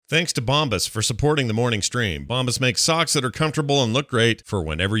Thanks to Bombas for supporting the morning stream. Bombas makes socks that are comfortable and look great for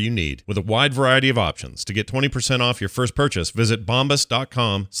whenever you need, with a wide variety of options. To get 20% off your first purchase, visit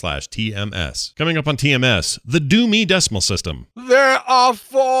bombas.com/TMS. Coming up on TMS, the Do Me Decimal System. There are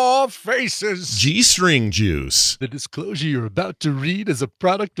 4 faces. G-string juice. The disclosure you're about to read is a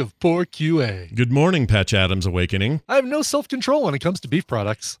product of poor QA. Good morning, Patch Adams Awakening. I have no self-control when it comes to beef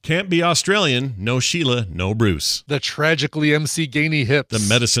products. Can't be Australian, no Shelia, no Bruce. The Tragically MC Gainy Hips. The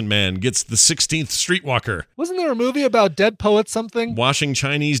Medicine Man gets the 16th Streetwalker. Wasn't there a movie about dead poets something? Washing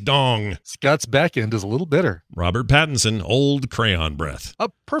Chinese dong. Scott's back end is a little bitter. Robert Pattinson, old Crayon Breath. A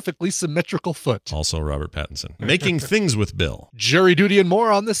perfectly symmetrical foot. Also Robert Pattinson. Making things with Bill. Jury duty and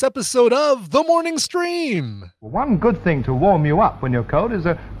more on this episode of The Morning Stream. One good thing to warm you up when you're cold is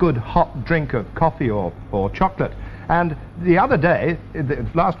a good hot drink of coffee or chocolate. And the other day,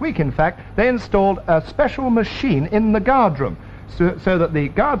 last week in fact, they installed a special machine in the guard room so that the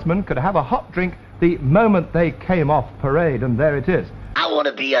guardsmen could have a hot drink the moment they came off parade, and there it is. I want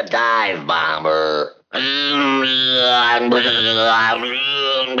to be a dive bomber.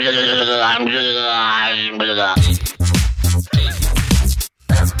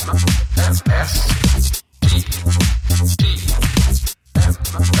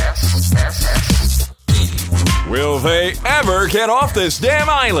 Will they ever get off this damn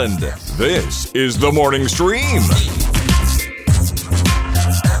island? This is the Morning Stream.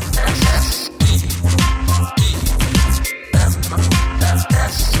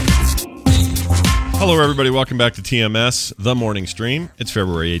 Hello, everybody. Welcome back to TMS, the morning stream. It's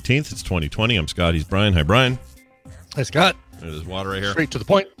February 18th. It's 2020. I'm Scott. He's Brian. Hi, Brian. Hi, Scott. There's water right here. Straight to the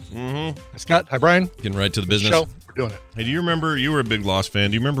point. Mm-hmm. Hi, Scott. Hi, Brian. Getting right to the business. Show. We're doing it. Hey, do you remember, you were a big Lost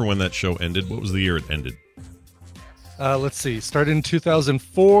fan. Do you remember when that show ended? What was the year it ended? Let's see. Started in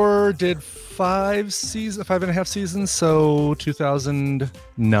 2004, did 5.5 seasons, so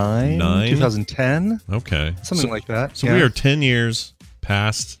 2009, 2010. Okay. Something like that. So we are 10 years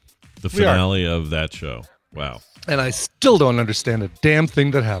past the finale of that show. Wow. And I still don't understand a damn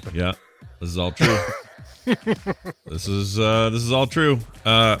thing that happened. Yeah, this is all true. This is all true.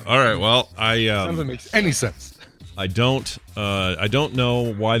 All right. Well, None of it makes any sense. I don't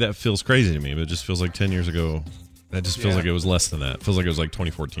know why that feels crazy to me, but it just feels like 10 years ago. That just feels like it was less than that. It feels like it was like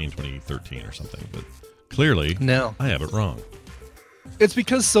 2014, 2013 or something. But clearly, no, I have it wrong. It's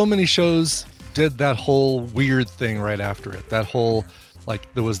because so many shows did that whole weird thing right after it. That whole,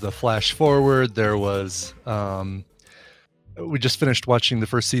 like, there was the flash forward. There was, we just finished watching the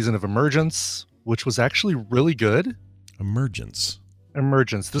first season of Emergence, which was actually really good. Emergence.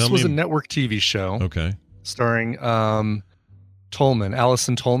 This was a network TV show. Okay. Starring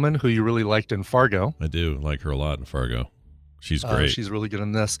Allison Tolman, who you really liked in Fargo. I do like her a lot in Fargo. She's great. She's really good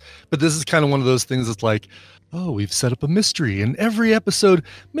in this. But this is kind of one of those things that's like, oh, we've set up a mystery, and every episode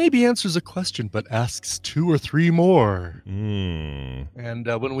maybe answers a question, but asks 2 or 3 more. And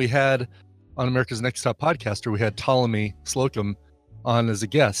when we had on America's Next Top Podcaster, we had Ptolemy Slocum on as a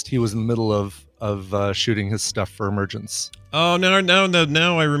guest. He was in the middle of shooting his stuff for Emergence. Oh,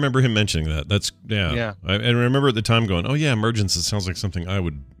 now I remember him mentioning that. That's yeah. I remember at the time going, oh yeah, Emergence. It sounds like something I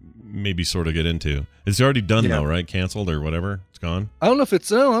would maybe sort of get into. It's already done though, right? Canceled or whatever. It's gone. I don't know if it's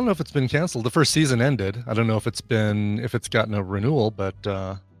been canceled. The first season ended. I don't know if it's gotten a renewal, but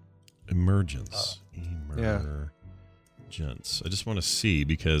Emergence. Emergence. I just want to see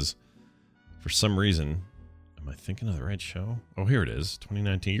because for some reason. Am I thinking of the right show? Oh, here it is.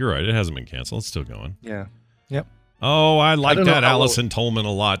 2019. You're right. It hasn't been canceled. It's still going. Yeah. Yep. Oh, I like that Allison Tolman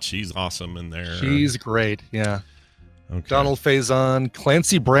a lot. She's awesome in there. She's great. Yeah. Okay. Donald Faison,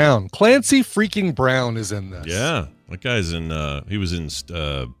 Clancy Brown. Clancy freaking Brown is in this. Yeah. That guy's in, he was in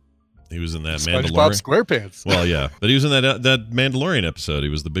that SpongeBob Mandalorian. SquarePants. Well, yeah. But he was in that Mandalorian episode. He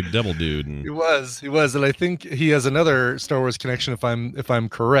was the big devil dude. And He was. And I think he has another Star Wars connection if I'm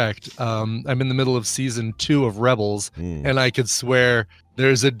correct. I'm in the middle of season 2 of Rebels, and I could swear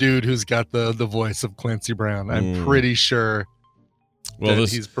there's a dude who's got the voice of Clancy Brown. I'm pretty sure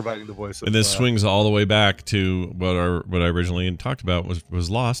he's providing the voice of, and this swings all the way back to what I originally talked about was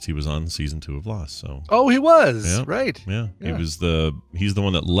Lost. He was on season 2 of Lost. So he was. Yeah. Right. Yeah. He's the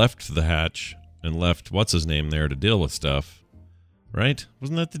one that left the hatch and left what's his name there to deal with stuff. Right?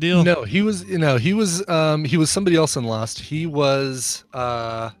 Wasn't that the deal? No, he was somebody else in Lost. He was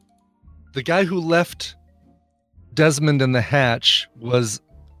the guy who left Desmond in the hatch was.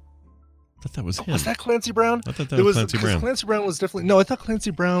 I thought that was him. Was that Clancy Brown? I thought that was Clancy Brown. Clancy Brown was definitely... No, I thought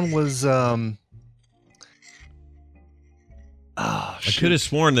Clancy Brown was... I could have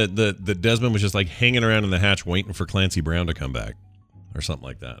sworn that Desmond was just like hanging around in the hatch waiting for Clancy Brown to come back or something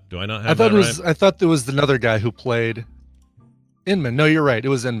like that. Do I not have that right? I thought there was another guy who played... Inman. No, you're right. It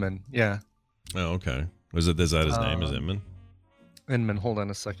was Inman. Yeah. Oh, okay. Is that his name? Is Inman? Inman. Hold on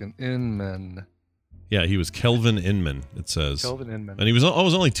a second. Inman. Yeah, he was Kelvin Inman. It says Kelvin Inman, and he was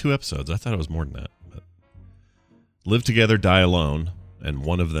only 2 episodes. I thought it was more than that. But Live Together, Die Alone, and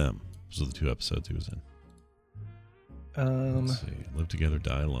One of Them. Those are the 2 episodes he was in. Let's see. Live Together,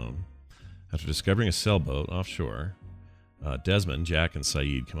 Die Alone. After discovering a sailboat offshore, Desmond, Jack, and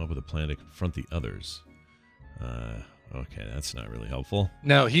Saeed come up with a plan to confront the others. Okay, that's not really helpful.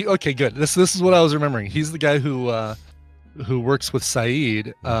 No, okay, good. This is what I was remembering. He's the guy who works with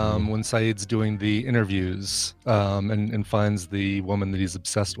Saeed when Saeed's doing the interviews and finds the woman that he's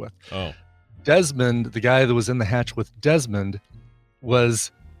obsessed with. Oh. Desmond, the guy that was in the hatch with Desmond,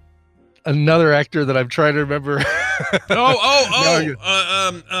 was another actor that I'm trying to remember. No,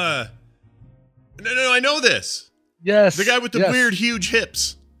 I know this. Yes. The guy with the weird, huge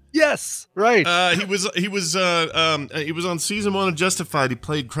hips. Yes, right. He was on season 1 of Justified. He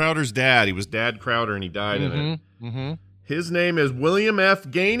played Crowder's dad. He was Dad Crowder, and he died in it. Mm-hmm. His name is William F.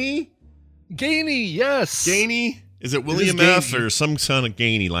 Gainy. Gainy, yes. Gainy? Is it William F. or some kind of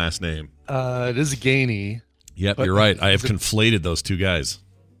Gainy last name? It is Gainy. Yep, you're right. I have conflated those 2 guys.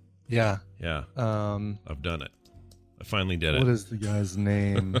 Yeah. Yeah. I've done it. I finally did it. What is the guy's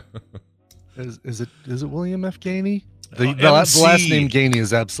name? Is it William F. Gainy? The last name Gainy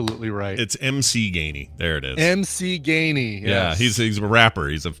is absolutely right. It's MC Gainy. There it is. MC Gainy. Yes. Yeah, he's a rapper.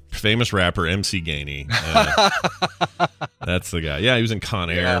 He's a famous rapper, MC Gainy. That's the guy. Yeah, he was in Con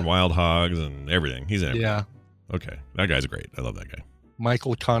Air and Wild Hogs and everything. He's in everything. Yeah. Okay, that guy's great. I love that guy.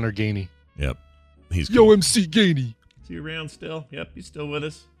 Michael Connor Gainy. Yep. He's Yo, cool. MC Gainy. Is he around still? Yep, he's still with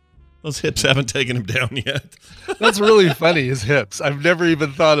us. Those hips haven't taken him down yet. That's really funny, his hips. I've never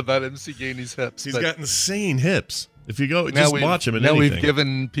even thought about MC Gainy's hips. He's got insane hips. If you go, just watch him in anything. Now we've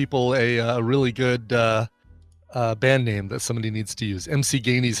given people a really good band name that somebody needs to use. MC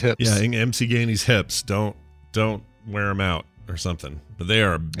Gainy's hips. Yeah, MC Gainy's hips. Don't wear them out or something. But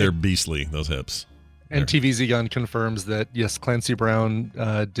they're beastly, those hips. And TVZ Gun confirms that, yes, Clancy Brown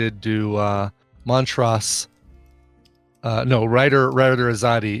did do Montross. Ryder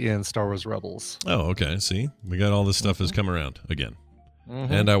Azadi in Star Wars Rebels. Oh, okay. See, we got all this stuff has come around again.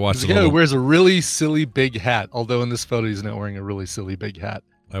 Mm-hmm. And I watched. He wears a really silly big hat. Although in this photo he's not wearing a really silly big hat.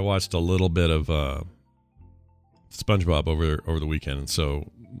 I watched a little bit of SpongeBob over the weekend, and so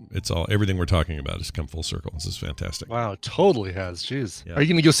everything we're talking about has come full circle. This is fantastic. Wow, totally has. Jeez, yeah. Are you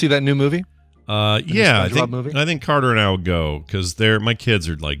going to go see that new movie? Yeah, I think Carter and I will go because my kids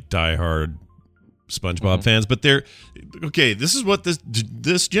are like diehard SpongeBob fans, but they're okay. This is what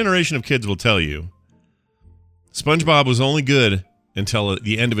this generation of kids will tell you. SpongeBob was only good until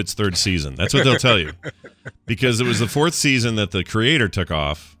the end of its 3rd season. That's what they'll tell you, because it was the 4th season that the creator took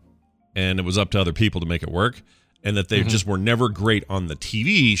off, and it was up to other people to make it work, and that they just were never great on the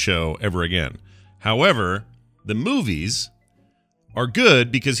TV show ever again. However, the movies are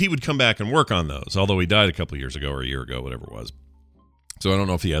good because he would come back and work on those, although he died a couple years ago or a year ago, whatever it was. So I don't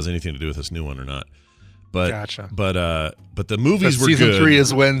know if he has anything to do with this new one or not. But gotcha. But the movies were season good. Season 3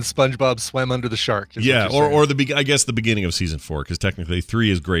 is when SpongeBob swam under the shark. Yeah, or I guess the beginning of season 4, because technically 3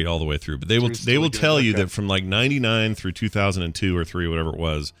 is great all the way through. But they will tell you that from like 99 through 2002 or 3, whatever it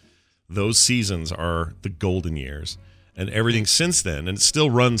was, those seasons are the golden years, and everything since then, and it still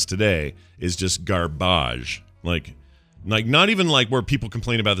runs today, is just garbage. Like not even like where people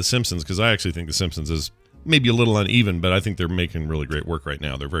complain about The Simpsons, because I actually think The Simpsons is maybe a little uneven, but I think they're making really great work right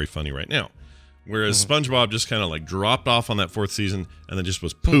now. They're very funny right now. Whereas SpongeBob just kind of like dropped off on that 4th season and then just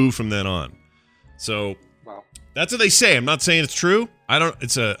was poo from then on. So that's what they say. I'm not saying it's true.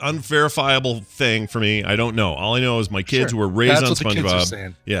 It's an unverifiable thing for me. I don't know. All I know is my kids were raised on SpongeBob. The kids are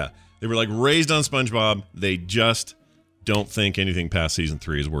saying. Yeah. They were like raised on SpongeBob. They just don't think anything past season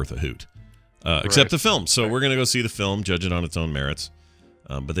 3 is worth a hoot. Except the film. So we're going to go see the film, judge it on its own merits.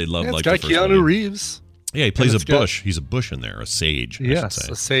 But they love like the first Keanu movie. Reeves. Yeah, he plays a bush. He's a bush in there, a sage. Yes,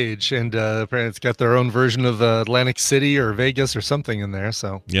 a sage, and apparently it's got their own version of Atlantic City or Vegas or something in there.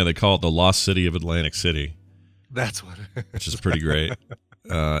 So yeah, they call it the Lost City of Atlantic City. That's what. Which is pretty great.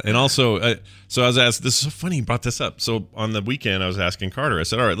 And also, so I was asked. This is so funny. You brought this up. So on the weekend, I was asking Carter. I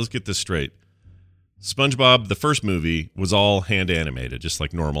said, "All right, let's get this straight. SpongeBob, the first movie, was all hand animated, just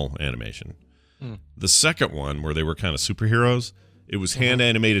like normal animation. The second one, where they were kind of superheroes, it was hand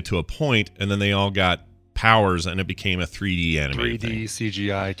animated to a point, and then they all got powers and it became a 3D animated 3D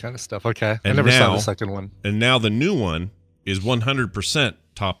CGI kind of stuff. Okay. And I never saw the second one. And now the new one is 100%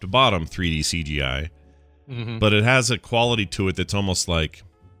 top to bottom 3D CGI. But it has a quality to it that's almost like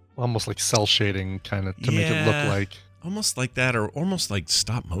cell shading kind of to make it look like almost like that, or almost like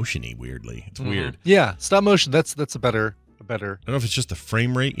stop motion-y weirdly. It's weird. Yeah, stop motion, that's a better better. I don't know if it's just the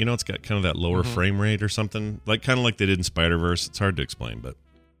frame rate. It's got kind of that lower frame rate or something, kind of like they did in Spider-Verse. It's hard to explain, but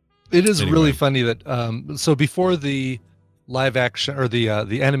it is really funny that so before the live action or the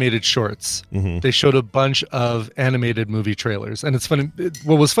animated shorts, they showed a bunch of animated movie trailers, and it's funny.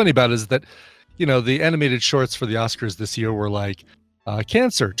 What was funny about it is that the animated shorts for the Oscars this year were like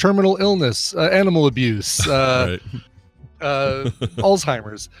cancer, terminal illness, animal abuse,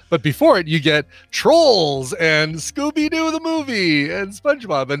 Alzheimer's. But before it, you get Trolls and Scooby-Doo the movie and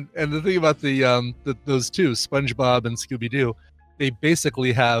SpongeBob. And the thing about those two, SpongeBob and Scooby-Doo, they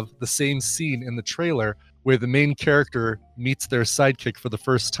basically have the same scene in the trailer where the main character meets their sidekick for the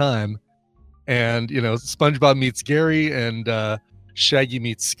first time. And, SpongeBob meets Gary and Shaggy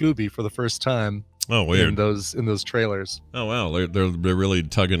meets Scooby for the first time. Oh, weird. In those trailers. Oh, wow. They're really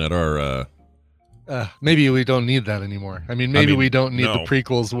tugging at our... maybe we don't need that anymore. Maybe we don't need the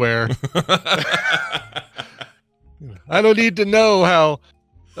prequels where... I don't need to know how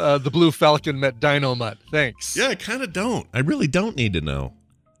the Blue Falcon met Dynomutt. Thanks. Yeah, I kind of don't. I really don't need to know.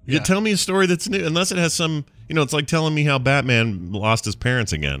 You tell me a story that's new, unless it has some... it's like telling me how Batman lost his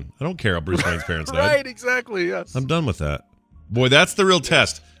parents again. I don't care how Bruce Wayne's parents died. Right, exactly, yes. I'm done with that. Boy, that's the real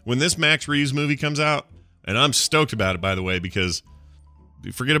test. When this Max Reeves movie comes out, and I'm stoked about it, by the way, because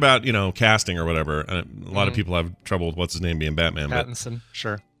forget about, casting or whatever. A lot of people have trouble with what's his name being Batman. Pattinson,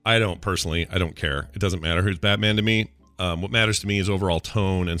 sure. I don't care. It doesn't matter who's Batman to me. What matters to me is overall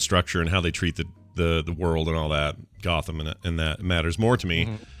tone and structure and how they treat the world and all that, Gotham, and that matters more to me.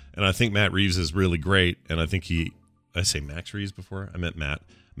 And I think Matt Reeves is really great. And I think I say Max Reeves before? I meant Matt.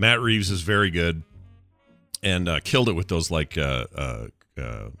 Matt Reeves is very good and killed it with those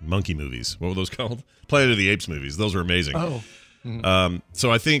monkey movies. What were those called? Planet of the Apes movies. Those are amazing. Oh.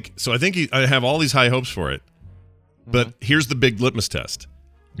 So I think I have all these high hopes for it. But here's the big litmus test.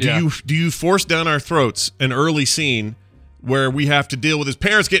 Do you force down our throats an early scene where we have to deal with his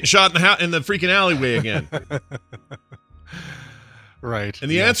parents getting shot in the freaking alleyway again? Right. And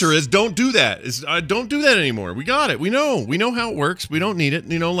the answer is don't do that. Don't do that anymore. We got it. We know how it works. We don't need it.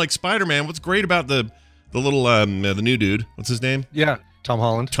 Like Spider-Man. What's great about the little the new dude? What's his name? Yeah, Tom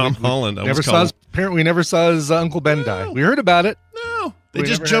Holland. Holland. We never saw his Uncle Ben die. We heard about it. No, they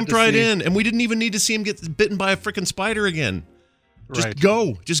just jumped right in, and we didn't even need to see him get bitten by a freaking spider again. Just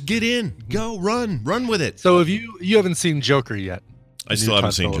go. Just get in. Go. Run with it. So you haven't seen Joker yet? I still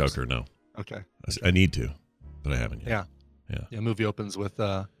haven't seen Joker. No. Okay. I need to, but I haven't yet. Yeah. Movie opens with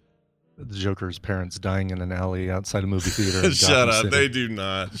the Joker's parents dying in an alley outside a movie theater. In Shut up. City. They do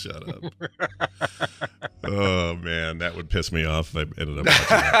not. Shut up. Oh, man. That would piss me off if I ended up watching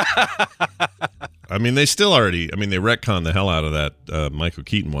that. They still already... they retconned the hell out of that Michael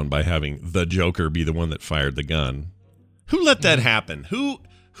Keaton one by having the Joker be the one that fired the gun. Who let that happen? Who?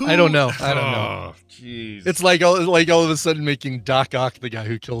 I don't know. Oh, jeez. It's like all of a sudden making Doc Ock the guy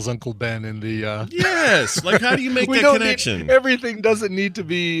who kills Uncle Ben in the... Yes. How do you make that connection? Everything doesn't need to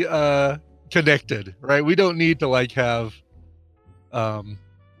be connected, right? We don't need to have...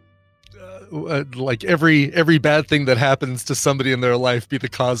 every bad thing that happens to somebody in their life be the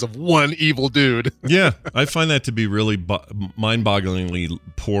cause of one evil dude. Yeah. I find that to be really mind-bogglingly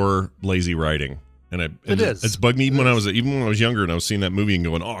poor, lazy writing. And it is. It's bugged me even when I was younger and I was seeing that movie and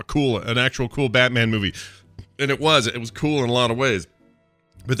going, oh, cool, an actual cool Batman movie. And it was cool in a lot of ways.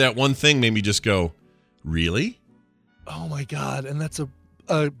 But that one thing made me just go, really? Oh my God. And that's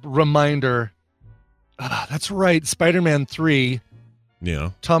a reminder. That's right. Spider-Man 3.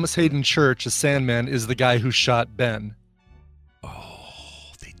 Yeah. Thomas Hayden Church, as Sandman, is the guy who shot Ben. Oh,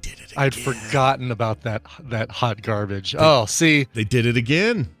 they did it again. I'd forgotten about that hot garbage. See. They did it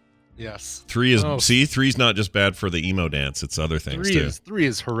again. Yes. 3 is three's not just bad for the emo dance; it's other things too. 3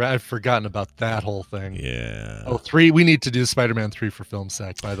 is horrendous. I've forgotten about that whole thing. Yeah. 3. We need to do Spider-Man 3 for Film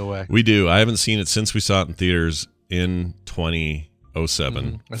Sack, by the way. We do. I haven't seen it since we saw it in theaters in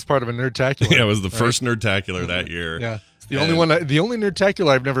 2007. That's part of a Nerdtacular. Yeah, it was the first Nerdtacular that year. Yeah, it's the only Nerdtacular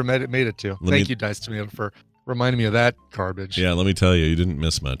I've never made it to. Thank you, Dice to me for reminding me of that garbage. Yeah, let me tell you, you didn't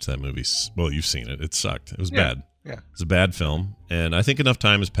miss much that movie. Well, you've seen it. It sucked. It was bad. Yeah. It's a bad film, and I think enough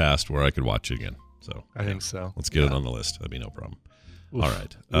time has passed where I could watch it again. So I think so. Let's get it on the list. That'd be no problem. Oof. All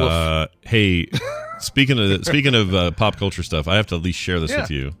right. Hey, speaking of pop culture stuff, I have to at least share this with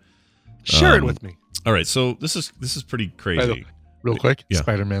you. Share it with me. All right. So this is pretty crazy. Real quick,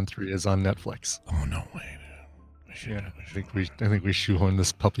 Spider-Man 3 is on Netflix. Oh no way! I think we shoehorn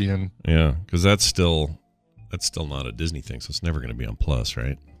this puppy in. Yeah, because that's still not a Disney thing, so it's never going to be on Plus,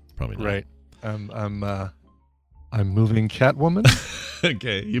 right? Probably not. Right. I'm moving Catwoman.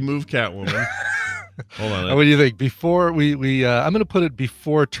 Okay, you move Catwoman. Hold on. What do you think? Before I'm going to put it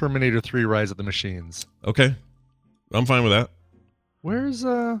before Terminator 3: Rise of the Machines. Okay. I'm fine with that. Where's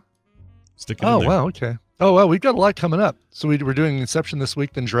Stick it in there. Wow, okay. Oh well, we've got a lot coming up. So we're doing Inception this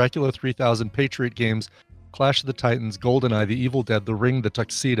week, then Dracula 3000, Patriot Games, Clash of the Titans, GoldenEye, The Evil Dead, The Ring, The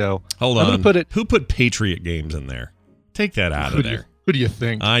Tuxedo. Hold on. Who put Patriot Games in there? Take that out of there. Who do you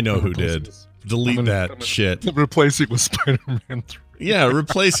think? I know who did. Delete that shit. Replace it with Spider-Man 3. Yeah,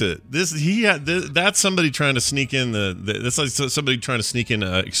 replace it. That's somebody trying to sneak in that's like somebody trying to sneak in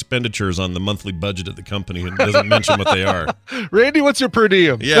expenditures on the monthly budget of the company and doesn't mention what they are. Randy, what's your per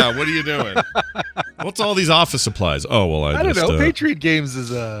diem? Yeah, what are you doing? What's all these office supplies? Oh well, I don't know. Patriot Games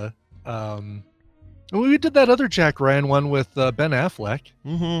is we did that other Jack Ryan one with Ben Affleck.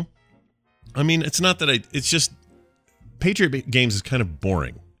 Mm-hmm. I mean, it's not that it's just Patriot Games is kind of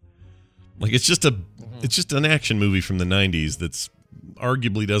boring. Like it's just an action movie from the 90s that's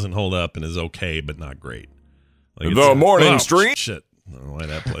arguably doesn't hold up and is okay but not great. Like the morning stream. Shit. I don't know why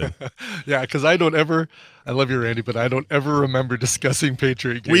that played. Yeah, because I love you, Randy, but I don't ever remember discussing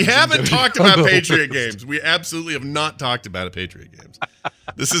Patriot Games. We haven't talked about Patriot Games. We absolutely have not talked about a Patriot Games.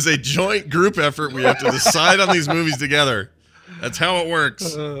 This is a joint group effort. We have to decide on these movies together. That's how it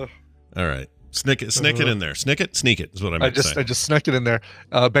works. All right. Sneak it in there. Sneak it is what I meant to say. I just snuck it in there.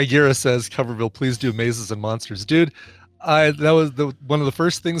 Bagheera says, Coverville, please do Mazes and Monsters. Dude, that was one of the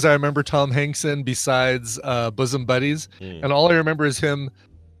first things I remember Tom Hanks in besides Bosom Buddies. And all I remember is him,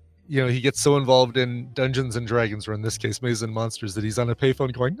 he gets so involved in Dungeons and Dragons, or in this case, Mazes and Monsters, that he's on a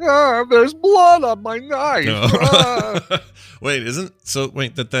payphone going, there's blood on my knife. No.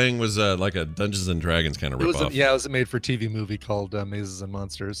 That thing was like a Dungeons and Dragons kind of ripoff. It was a made-for-TV movie called Mazes and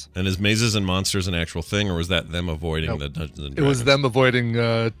Monsters. And is Mazes and Monsters an actual thing, or was that them avoiding the Dungeons and Dragons? It was them avoiding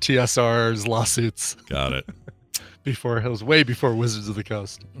TSR's lawsuits. Got it. It was way before Wizards of the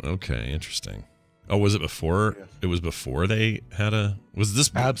Coast. Okay, interesting. Oh, was it before? Yeah. It was before they had was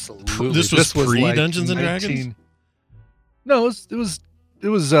this absolutely? This was pre Dungeons and Dragons. No, it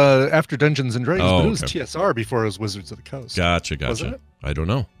was after Dungeons and Dragons, but it was TSR before it was Wizards of the Coast. Gotcha. Wasn't it? I don't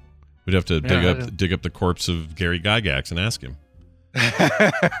know. We'd have to dig up the corpse of Gary Gygax and ask him.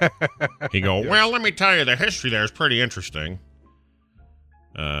 He'd go, well, let me tell you, the history there is pretty interesting.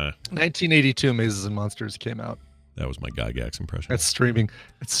 1982, Mazes and Monsters came out. That was my Gygax impression. It's streaming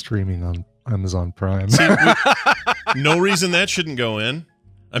on Amazon Prime. See, no reason that shouldn't go in.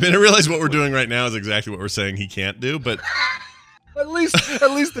 I mean, I realize what we're doing right now is exactly what we're saying he can't do, but at least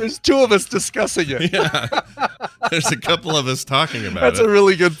there's two of us discussing it. Yeah, there's a couple of us talking about That's a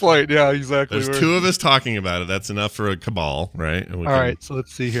really good point. Yeah, exactly. There's two of us talking about it. That's enough for a cabal, right? All right, so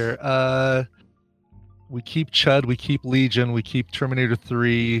let's see here. We keep Chud, we keep Legion, we keep Terminator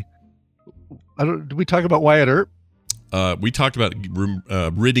 3. Did we talk about Wyatt Earp? We talked about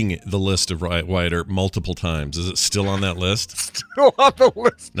ridding the list of Wyatt Earp multiple times. Is it still on that list? Still on the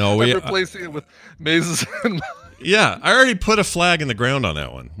list. No, we're replacing it with Mazes and Yeah, I already put a flag in the ground on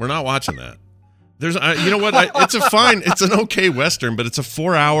that one. We're not watching that. There's, you know what? It's an okay Western, but it's a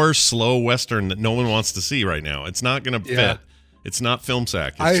 4-hour slow Western that no one wants to see right now. It's not going to fit. It's not film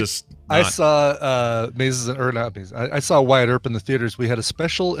sack. It's just not. I saw not Mazes. I saw Wyatt Earp in the theaters. We had a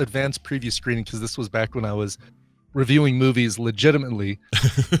special advanced preview screening because this was back when I was reviewing movies legitimately.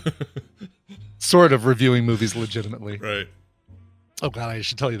 Sort of reviewing movies legitimately. Right. Oh God, I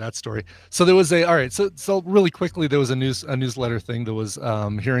should tell you that story. So there was so really quickly, there was a newsletter thing that was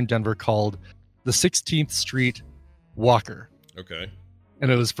here in Denver called the 16th Street Walker. Okay. And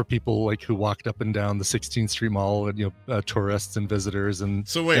it was for people like who walked up and down the 16th Street Mall, and tourists and visitors and.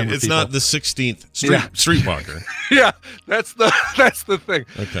 So wait, it's people. Not the 16th Street Walker. Yeah, that's the thing.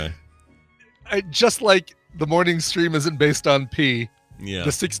 Okay. Just like the morning stream isn't based on pee. Yeah.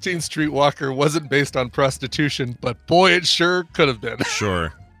 The 16th Street Walker wasn't based on prostitution, but boy, it sure could have been.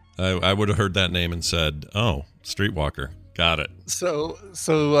 Sure. I would have heard that name and said, "Oh, Streetwalker, got it." So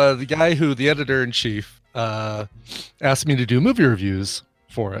the guy the editor-in-chief asked me to do movie reviews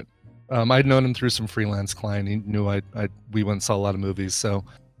for it. I'd known him through some freelance client. He knew we went and saw a lot of movies, so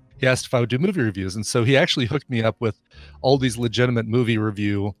he asked if I would do movie reviews, and so he actually hooked me up with all these legitimate movie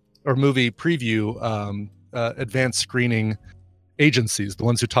review or movie preview advanced screening agencies, the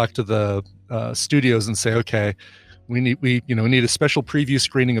ones who talk to the studios and say, okay, we need a special preview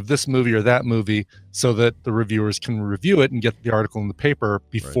screening of this movie or that movie so that the reviewers can review it and get the article in the paper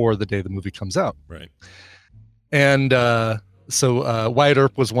before the day the movie comes out. Right. And so Wyatt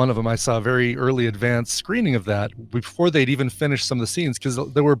Earp was one of them. I saw a very early advanced screening of that before they'd even finished some of the scenes, because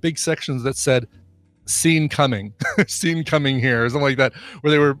there were big sections that said scene coming, scene coming here, or something like that,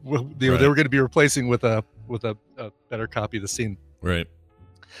 where they were going to be replacing with a better copy of the scene. Right.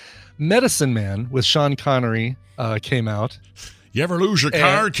 Medicine Man with Sean Connery came out. You ever lose your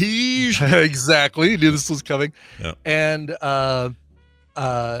car keys? Exactly. Knew this was coming. Yeah. And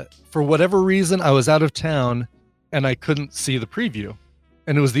for whatever reason, I was out of town and I couldn't see the preview.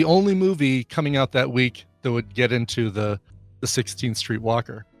 And it was the only movie coming out that week that would get into the 16th Street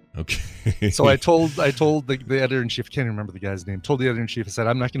Walker. Okay. So I told the editor-in-chief, I can't even remember the guy's name, told the editor-in-chief, I said,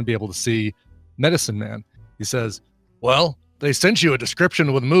 I'm not going to be able to see Medicine Man. He says, well, they sent you a description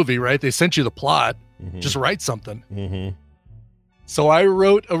of the movie, right? They sent you the plot. Mm-hmm. Just write something. Mm-hmm. So I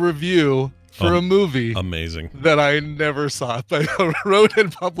wrote a review for a movie amazing that I never saw. I wrote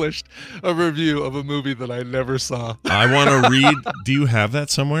and published a review of a movie that I never saw. I want to read. Do you have that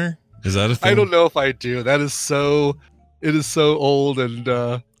somewhere? Is that a thing? I don't know if I do. It is so old, and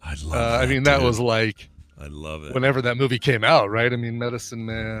I love that. I mean, that was like, I love it. Whenever that movie came out, right? I mean, Medicine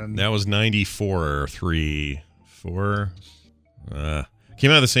Man. That was 94 or 3, 4.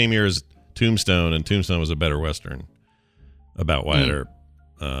 Came out the same year as Tombstone, and Tombstone was a better Western about Wyatt Earp.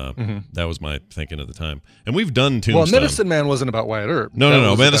 That was my thinking at the time. And we've done Tombstone. Well, Medicine Man wasn't about Wyatt Earp.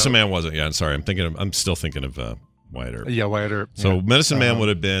 No. Medicine Man wasn't. Yeah, I'm sorry. I'm still thinking of Wyatt Earp. Yeah, Wyatt Earp. So yeah. Medicine Man would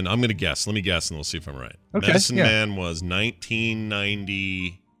have been, I'm going to guess. Let me guess, and we'll see if I'm right. Okay, Medicine Man was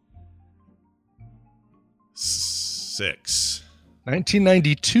 1996.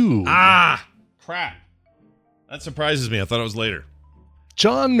 1992. Ah, crap. That surprises me. I thought it was later.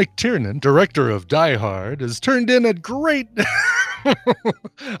 John McTiernan, director of Die Hard, has turned in a great,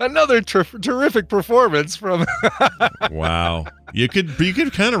 another terrific performance from. Wow, you could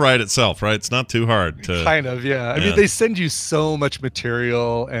kind of write itself, right? It's not too hard to. Kind of, yeah. I mean, they send you so much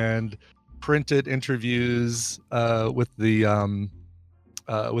material and printed interviews with the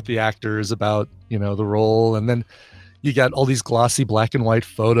actors about the role, and then you got all these glossy black and white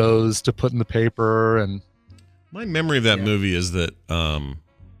photos to put in the paper. And my memory of that movie is that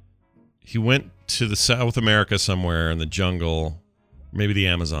he went to the South America somewhere in the jungle, maybe the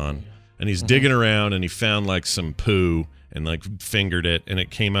Amazon, and he's digging around and he found like some poo and like fingered it, and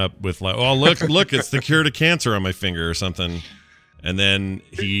it came up with like, oh look, it's the cure to cancer on my finger or something. And then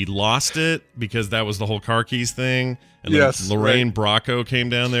he lost it because that was the whole car keys thing. And then Lorraine Bracco came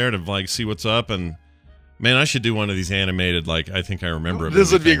down there to like see what's up. And man, I should do one of these animated, like, I think I remember.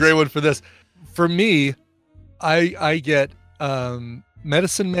 This would be a great one for this. For me, I get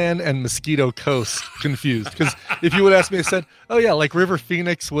Medicine Man and Mosquito Coast confused, because if you would ask me, I said, oh yeah, like River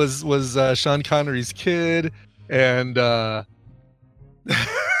Phoenix was Sean Connery's kid, and I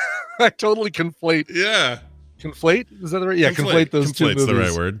totally conflate. Yeah. Conflate? Is that the right? Yeah, conflate those two movies. Conflate's the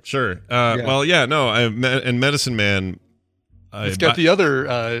right word. Sure. Well, yeah, no, and Medicine Man. It's got the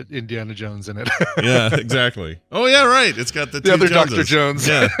other Indiana Jones in it. Yeah, exactly. Oh, yeah, right. It's got the other Joneses. Dr. Jones.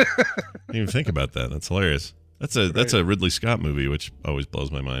 Yeah. I didn't even think about that. That's hilarious. That's a Ridley Scott movie, which always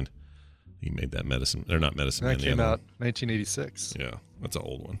blows my mind. He made that Medicine. They're not Medicine Man. That came out 1986. Yeah, that's an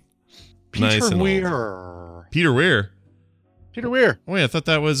old one. Peter Weir. Old. Peter Weir. Oh, yeah, I thought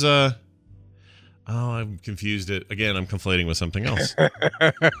that was. Oh, I'm confused. Again, I'm conflating with something else.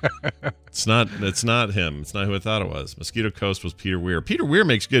 It's not him. It's not who I thought it was. Mosquito Coast was Peter Weir. Peter Weir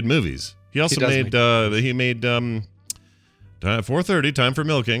makes good movies. He also made 4:30 Time for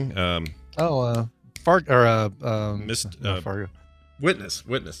Milking. Fargo. Witness.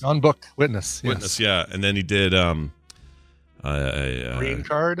 On book Witness. Witness, yeah. And then he did Green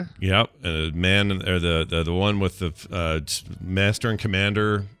Card. Yep. Man, or the one with the Master and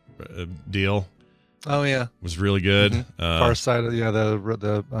Commander deal. Oh yeah, was really good. Far Side of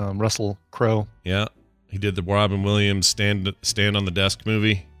the Russell Crowe. Yeah, he did the Robin Williams stand on the desk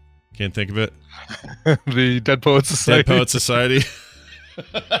movie. Can't think of it. The Dead Poets Society.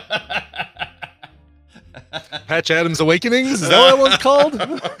 Patch Adams Awakenings. Is that what that one's called?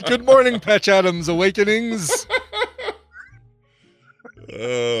 Good morning, Patch Adams Awakenings.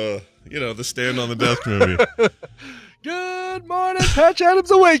 The stand on the desk movie. Good morning, Patch Adams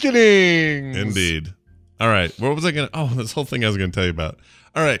Awakenings. Indeed. All right. What was I going to... Oh, this whole thing I was going to tell you about.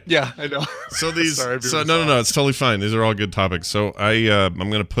 All right. Yeah, I know. So these... No. It's totally fine. These are all good topics. So I'm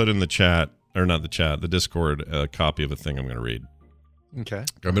going to put in the chat, or not the chat, the Discord, a copy of a thing I'm going to read. Okay.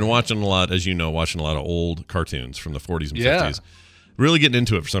 I've been watching a lot of old cartoons from the 40s and 50s. Really getting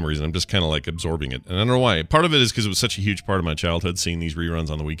into it for some reason. I'm just kind of like absorbing it. And I don't know why. Part of it is because it was such a huge part of my childhood, seeing these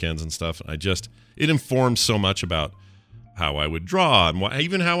reruns on the weekends and stuff. It informed so much about how I would draw, and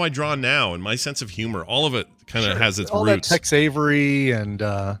even how I draw now, and my sense of humor. All of it kind of has its all roots. That Tex Avery and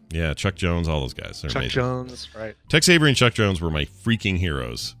Chuck Jones, all those guys. Chuck Jones, right? Tex Avery and Chuck Jones were my freaking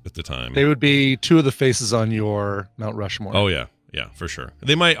heroes at the time. They would be two of the faces on your Mount Rushmore. Oh yeah, for sure.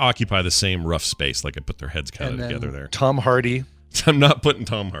 They might occupy the same rough space, like I put their heads kind of together there. Tom Hardy. I'm not putting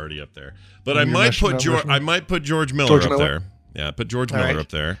Tom Hardy up there, but I might put George Miller up there. Yeah, put George Miller up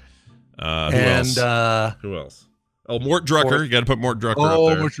there. Who and else? Who else? Oh, Mort Drucker. You got to put Mort Drucker up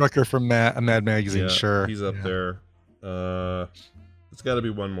there. Mort Drucker from Mad Magazine, sure. He's up there. It's got to be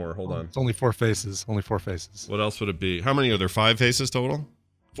one more. Hold on. It's only 4 faces. What else would it be? How many are there? 5 faces total?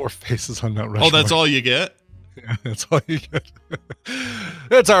 4 faces on Mount Rushmore. Oh, that's all you get? Yeah, that's all you get.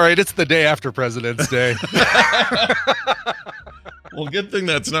 That's all right. It's the day after President's Day. Well, good thing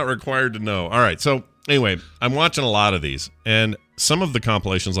that's not required to know. All right. So anyway, I'm watching a lot of these, and some of the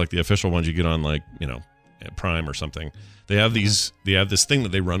compilations, like the official ones you get on, like, Prime or something, they have these. They have this thing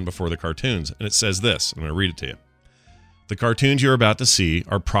that they run before the cartoons, and it says this. I'm going to read it to you. The cartoons you're about to see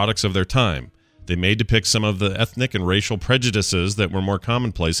are products of their time. They may depict some of the ethnic and racial prejudices that were more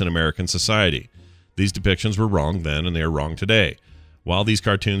commonplace in American society. These depictions were wrong then, and they are wrong today. While these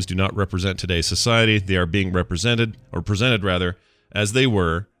cartoons do not represent today's society, they are being presented as they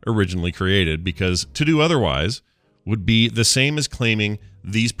were originally created, because to do otherwise would be the same as claiming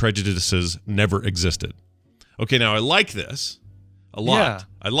these prejudices never existed. Okay, now I like this a lot.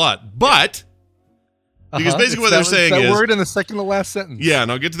 But because basically what they're saying is... that word in the second to last sentence. Yeah,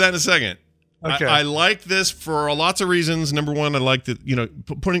 and I'll get to that in a second. Okay. I like this for lots of reasons. Number one, I like that,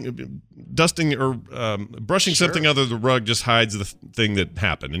 dusting or brushing something under the rug just hides the thing that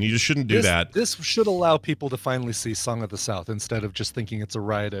happened, and you just shouldn't do that. This should allow people to finally see Song of the South instead of just thinking it's a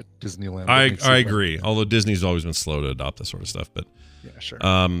ride at Disneyland. I agree, although Disney's always been slow to adopt this sort of stuff. But yeah, sure.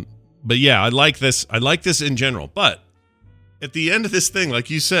 But yeah, I like this. I like this in general. But at the end of this thing, like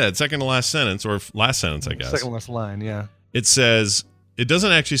you said, second to last sentence, or last sentence, I guess. Second to last line, yeah. It says... It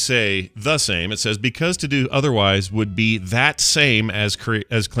doesn't actually say the same. It says because to do otherwise would be that same as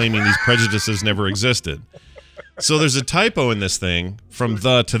claiming these prejudices never existed. So there's a typo in this thing from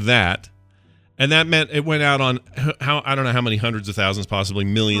the to that, and that meant it went out on I don't know how many hundreds of thousands, possibly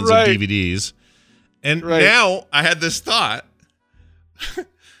millions of DVDs. And now I had this thought.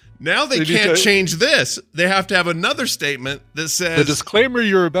 Now they can't change this. They have to have another statement that says the disclaimer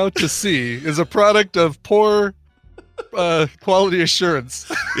you're about to see is a product of poor quality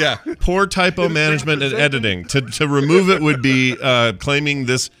assurance. Yeah, poor typo management and editing. To remove it would be claiming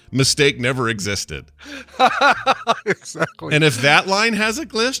this mistake never existed. Exactly. And if that line has a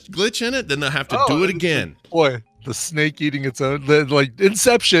glitch in it, then they'll have to do it again. Boy, the snake eating its own, like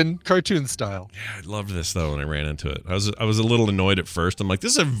Inception cartoon style. Yeah, I loved this though when I ran into it. I was a little annoyed at first. I'm like,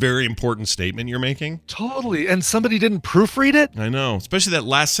 this is a very important statement you're making. Totally. And somebody didn't proofread it? I know. Especially that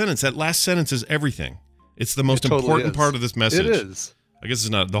last sentence. That last sentence is everything. It's the most important part of this message. It is. I guess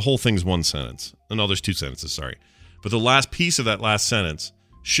it's not. The whole thing's one sentence. No, there's 2 sentences, sorry. But the last piece of that last sentence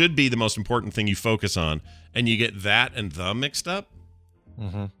should be the most important thing you focus on, and you get that and the mixed up?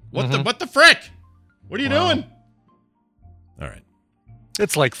 Mm-hmm. What the frick? What are you doing? All right.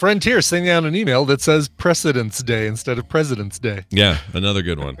 It's like Frontier sending out an email that says Precedence Day instead of President's Day. Yeah, another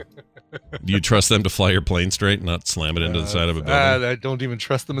good one. Do you trust them to fly your plane straight and not slam it into the side of a building? I don't even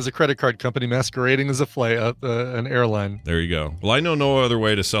trust them as a credit card company masquerading as an airline. There you go. Well, I know no other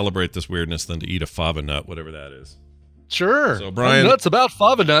way to celebrate this weirdness than to eat a fava nut, whatever that is. Sure. So, Brian, I'm nuts about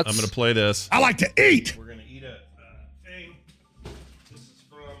fava nuts. I'm going to play this. I like to eat. We're going to eat a thing. This is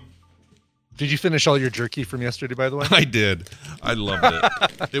from... Did you finish all your jerky from yesterday, by the way? I did. I loved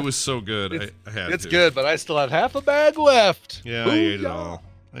it. It was so good. I had it's to. good, but I still have half a bag left. Yeah, I ate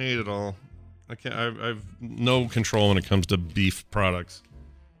it all. I can't. I've no control when it comes to beef products.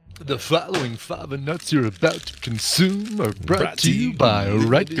 The following fava nuts you're about to consume are brought to you by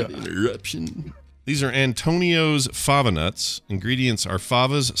Interruption. These are Antonio's fava nuts. Ingredients are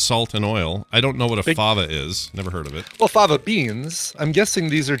favas, salt, and oil. I don't know what a fava is. Never heard of it. Well, fava beans. I'm guessing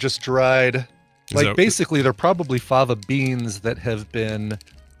these are just dried. Basically, they're probably fava beans that have been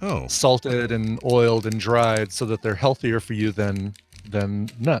salted and oiled and dried so that they're healthier for you than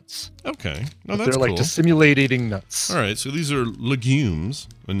nuts. Okay. No, that's they're like cool. to simulate eating nuts. All right, so these are legumes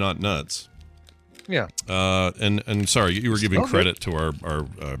and not nuts. Yeah. And sorry, you were giving credit to our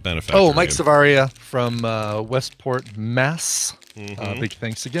benefactor. Oh, Mike Savaria from Westport, Mass. Big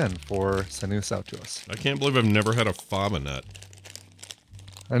thanks again for sending this out to us. I can't believe I've never had a fava nut.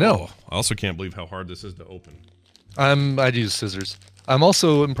 I know. I also can't believe how hard this is to open. I'd use scissors. I'm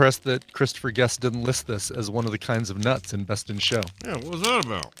also impressed that Christopher Guest didn't list this as one of the kinds of nuts in Best in Show. Yeah, what was that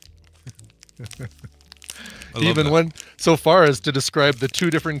about? He even went so far as to describe the 2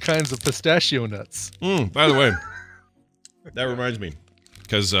 different kinds of pistachio nuts. By the way, that reminds me,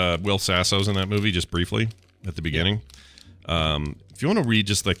 because Will Sasso's in that movie, just briefly, at the beginning. If you want to read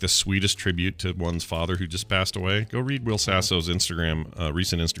just like the sweetest tribute to one's father who just passed away, go read Will Sasso's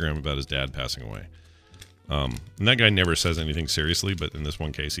recent Instagram about his dad passing away. And that guy never says anything seriously, but in this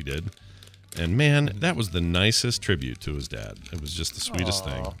one case he did. And man, that was the nicest tribute to his dad. It was just the sweetest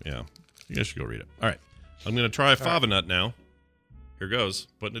thing. Yeah. You guys should go read it. All right. I'm going to try a fava nut now. Here goes.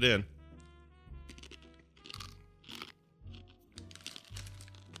 Putting it in.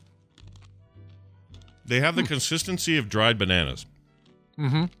 They have the consistency of dried bananas.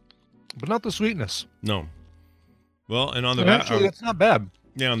 Mm-hmm. But not the sweetness. No. Well, and on the back... Actually, that's not bad.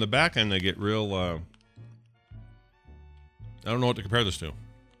 Yeah, on the back end, they get real... I don't know what to compare this to.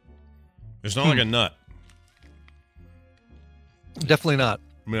 It's not like a nut. Definitely not.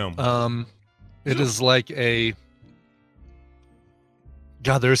 No. It is like a...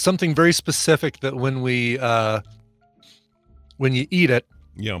 God, there's something very specific that when you eat it,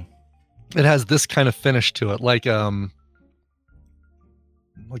 Yeah. it has this kind of finish to it, like a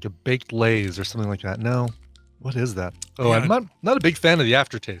baked Lay's or something like that. No, what is that? Oh, Yeah. I'm not a big fan of the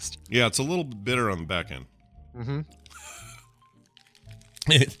aftertaste. Yeah, it's a little bitter on the back end. Mm-hmm.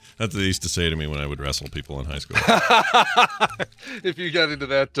 That's what they used to say to me when I would wrestle people in high school. If you got into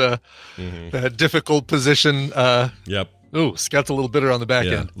that that difficult position, Yep. oh, Scott's a little bitter on the back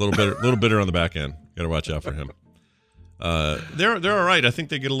Yeah, end. a little bitter on the back end. Got to watch out for him. They're all right. I think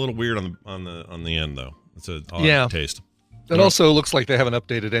they get a little weird on the end though. It's an odd taste. It also looks like they haven't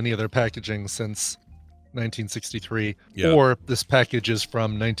updated any of their packaging since 1963, or this package is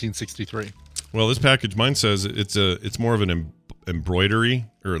from 1963. Well, this package, mine says it's more of an embroidery,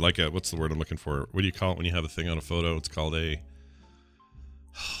 or like a, what's the word I'm looking for? What do you call it when you have a thing on a photo? It's called what's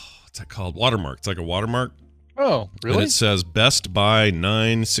that called? Watermark. It's like a watermark. Oh, really? And it says Best Buy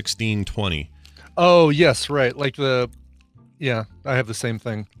 9/16/20. Oh, yes, right. Like I have the same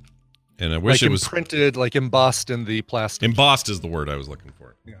thing. And I wish like it was printed, like embossed in the plastic. Embossed is the word I was looking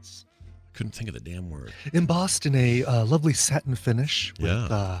for. Yes. Couldn't think of the damn word. Embossed in a lovely satin finish.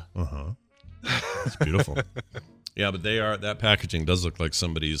 With, It's beautiful. Yeah, but that packaging does look like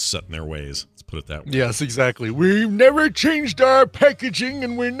somebody's set in their ways. Let's put it that way. Yes, exactly. We've never changed our packaging,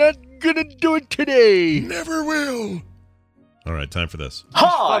 and we're not gonna do it today. Never will. All right, time for this.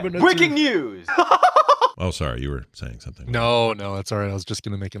 Hi! Breaking news! Oh, sorry, you were saying something. No, that's all right. I was just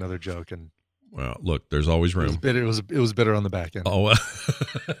gonna make another joke, and well, look, there's always room. It was bitter on the back end. Oh,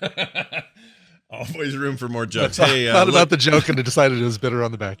 always room for more jokes. Hey, thought about the joke and I decided it was bitter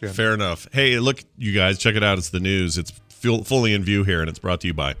on the back end. Fair enough. Hey, look, you guys, check it out. It's the news. It's fully in view here, and it's brought to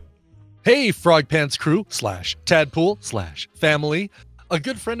you by. Hey, Frog Pants Crew / Tadpool / family. A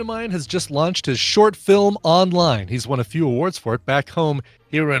good friend of mine has just launched his short film online. He's won a few awards for it back home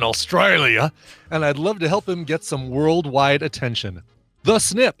here in Australia, and I'd love to help him get some worldwide attention. The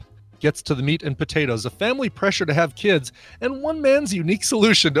Snip gets to the meat and potatoes of family pressure to have kids and one man's unique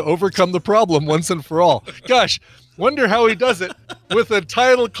solution to overcome the problem once and for all. Gosh, wonder how he does it with a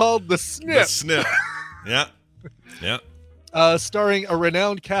title called The Snip. The Snip. Yeah. Starring a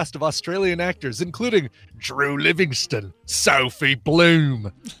renowned cast of Australian actors, including Drew Livingston, Sophie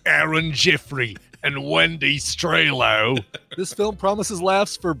Bloom, Aaron Jeffrey, and Wendy Strelo. This film promises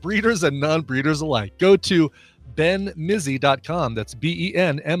laughs for breeders and non-breeders alike. Go to benmizzy.com. That's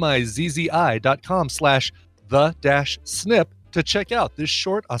benmizzi.com/the-snip to check out this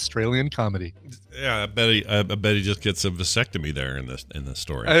short Australian comedy. Yeah, I bet he just gets a vasectomy there in this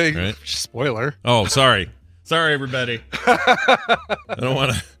story. Right? Spoiler. Oh, sorry, everybody. I don't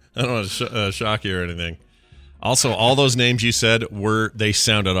want to shock you or anything. Also, all those names you said they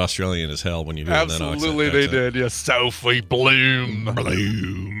sounded Australian as hell when you did that accent. Absolutely, they did. Yes, Sophie Bloom.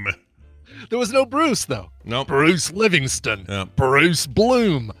 There was no Bruce, though. Nope. Bruce Livingston, Bruce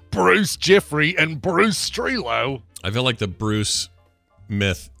Bloom, Bruce Jeffrey, and Bruce Strelo. I feel like the Bruce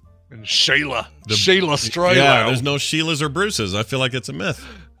myth. And Shelia Strelo. Yeah, there's no Sheilas or Bruces. I feel like it's a myth.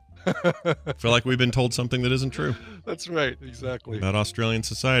 I feel like we've been told something that isn't true. That's right, exactly. About Australian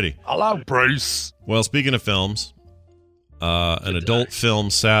society. Hello, Bruce. Well, speaking of films, an adult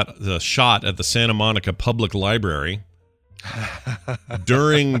film shot at the Santa Monica Public Library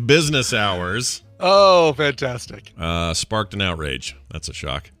during business hours. Oh, fantastic. Sparked an outrage. That's a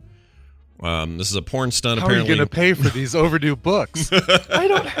shock. This is a porn stunt. How apparently. Are you going to pay for these overdue books? I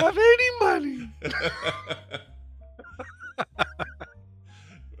don't have any money.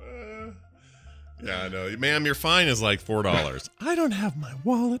 Yeah, I know. Ma'am, your fine is like $4. I don't have my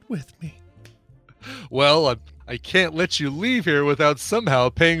wallet with me. Well, I can't let you leave here without somehow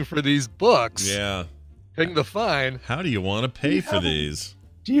paying for these books. Yeah. Paying the fine. How do you want to pay for these?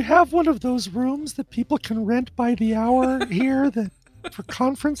 Do you have one of those rooms that people can rent by the hour here for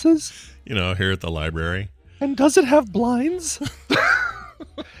conferences? You know, here at the library. And does it have blinds?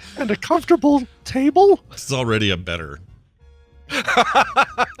 And a comfortable table? It's already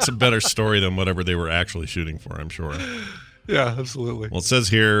it's a better story than whatever they were actually shooting for, I'm sure. Yeah, absolutely. Well, it says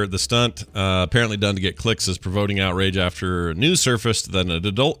here the stunt, apparently done to get clicks, is provoking outrage after news surfaced that an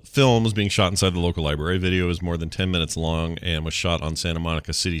adult film was being shot inside the local library. Video is more than 10 minutes long and was shot on Santa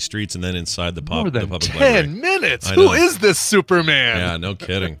Monica city streets and then inside the public library. More than 10 minutes? Who is this Superman? Yeah, no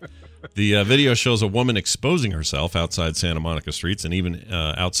kidding. The video shows a woman exposing herself outside Santa Monica streets and even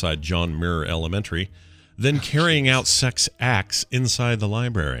outside John Muir Elementary, then carrying out sex acts inside the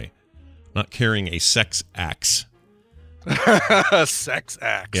library. Not carrying a sex axe. Sex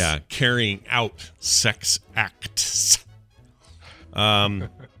acts. Yeah, carrying out sex acts.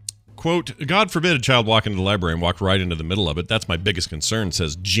 Quote, God forbid a child walk into the library and walk right into the middle of it. That's my biggest concern,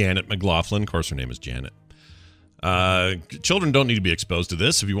 says Janet McLaughlin. Of course, her name is Janet. Children don't need to be exposed to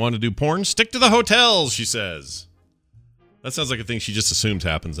this. If you want to do porn, stick to the hotels, she says. That sounds like a thing she just assumes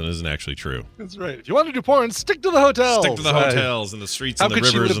happens and isn't actually true. That's right. If you want to do porn, stick to the hotels. Stick to the hotels and the streets and the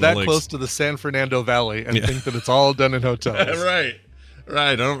rivers and the lakes. How could she live that close to the San Fernando Valley and think that it's all done in hotels? Right.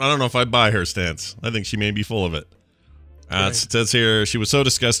 I don't know if I buy her stance. I think she may be full of it. It says here, she was so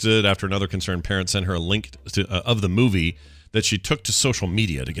disgusted after another concerned parent sent her a link of the movie that she took to social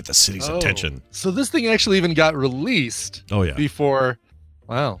media to get the city's attention. So this thing actually even got released. Oh, yeah. Before,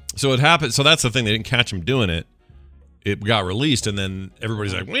 wow. So it happened. So that's the thing. They didn't catch him doing it. It got released, and then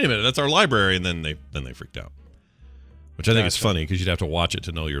everybody's like, wait a minute, that's our library. And then they freaked out. Which I think is funny, because you'd have to watch it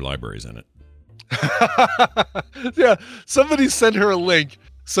to know your library's in it. Yeah, somebody sent her a link.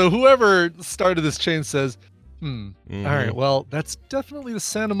 So whoever started this chain says, all right, well, that's definitely the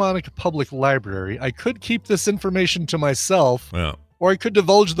Santa Monica Public Library. I could keep this information to myself, or I could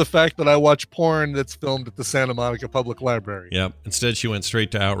divulge the fact that I watch porn that's filmed at the Santa Monica Public Library. Yep. Instead, she went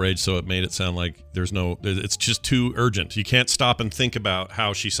straight to outrage, so it made it sound like it's just too urgent. You can't stop and think about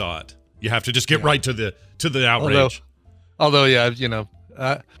how she saw it. You have to just get right to the outrage. Although, yeah,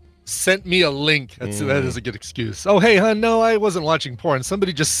 sent me a link. That is a good excuse. Oh, hey, hon, no, I wasn't watching porn.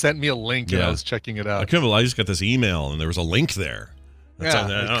 Somebody just sent me a link and I was checking it out. I couldn't believe I just got this email and there was a link there.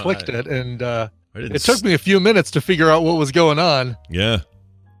 I clicked it and it took me a few minutes to figure out what was going on. Yeah.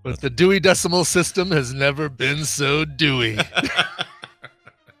 But the Dewey Decimal System has never been so Dewey.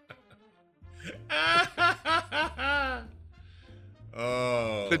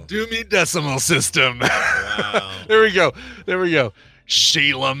 The Dewey Decimal System. Wow. There we go.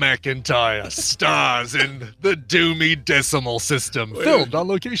 Sheila McIntyre stars in the Dewey Decimal System, filmed on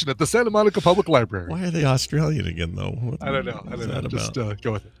location at the Santa Monica Public Library. Why are they Australian again, though? I don't know. Just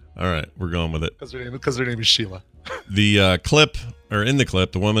go with it. All right, we're going with it. Because her name is Sheila. The clip, the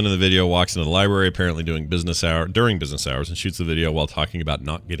woman in the video walks into the library, apparently during business hours, and shoots the video while talking about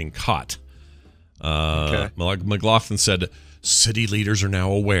not getting caught. McLaughlin said, city leaders are now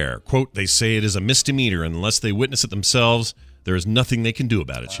aware. Quote, they say it is a misdemeanor unless they witness it themselves. There is nothing they can do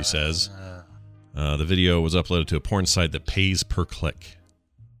about it, she says. The video was uploaded to a porn site that pays per click.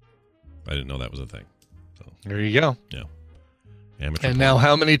 I didn't know that was a thing. So there you go. Yeah. And porn. Now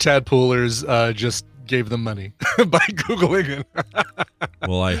how many tadpoolers just gave them money by Googling it?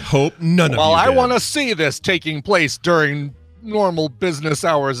 Well, I hope none of you Well, I did. want to see this taking place during normal business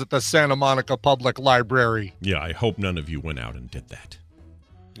hours at the Santa Monica Public Library. Yeah, I hope none of you went out and did that.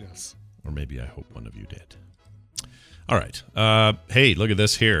 Yes. Or maybe I hope one of you did. All right. Hey, look at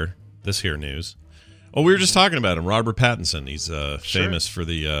this here. This here news. Oh, we were just talking about him, Robert Pattinson. He's famous for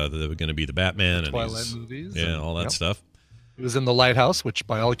the going to be the Batman and Twilight movies. Yeah, all that stuff. He was in The Lighthouse, which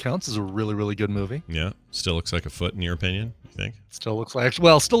by all accounts is a really, really good movie. Yeah. Still looks like a foot in your opinion, you think? Still looks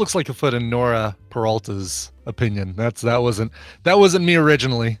like a foot in Nora Peralta's opinion. That wasn't me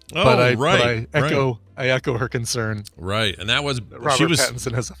originally. Oh, but I echo her concern. Right. And that was Robert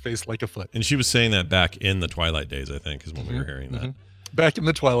Pattinson has a face like a foot. And she was saying that back in the Twilight days, I think, is when we were hearing that. Back in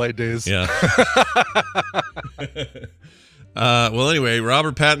the Twilight days. Yeah. Well, anyway,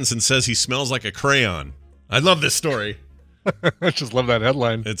 Robert Pattinson says he smells like a crayon. I love this story. I just love that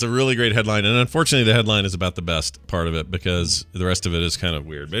headline. It's a really great headline. And unfortunately, the headline is about the best part of it because the rest of it is kind of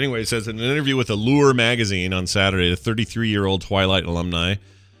weird. But anyway, it says in an interview with Allure magazine on Saturday, the 33-year-old Twilight alumni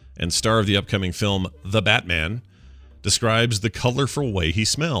and star of the upcoming film The Batman describes the colorful way he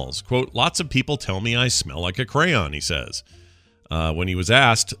smells. Quote, lots of people tell me I smell like a crayon, he says. When he was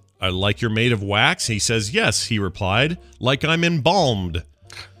asked, like you're made of wax? He says, yes, he replied, like I'm embalmed.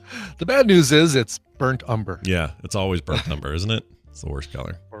 The bad news is it's burnt umber. Yeah, it's always burnt umber, isn't it? It's the worst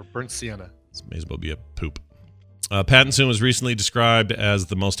color. Or burnt sienna. It may as well be a poop. Pattinson was recently described as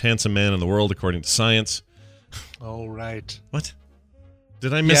the most handsome man in the world, according to Science. Oh, right. What?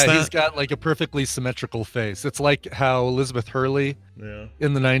 Did I miss that? Yeah, he's got like a perfectly symmetrical face. It's like how Elizabeth Hurley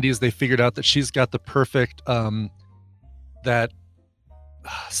in the 90s, they figured out that she's got the perfect, that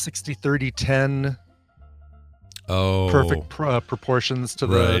 60-30-10 perfect proportions to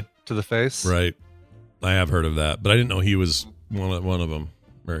the face. Right. I have heard of that, but I didn't know he was one of them,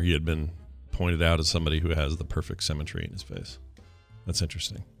 where he had been pointed out as somebody who has the perfect symmetry in his face. That's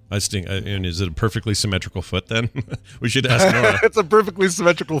interesting. And is it a perfectly symmetrical foot then? We should ask Nora. It's a perfectly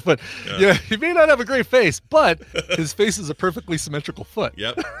symmetrical foot. Yeah, he may not have a great face, but his face is a perfectly symmetrical foot.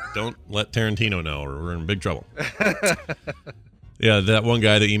 Yep. Don't let Tarantino know or we're in big trouble. Yeah, that one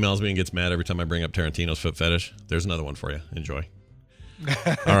guy that emails me and gets mad every time I bring up Tarantino's foot fetish. There's another one for you. Enjoy.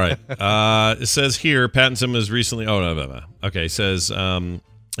 All right. It says here, Pattinson was recently... Okay, it says...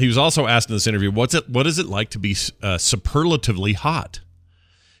 he was also asked in this interview, what is it like to be superlatively hot?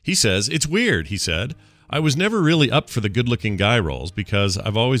 He says, it's weird, he said. I was never really up for the good-looking guy roles because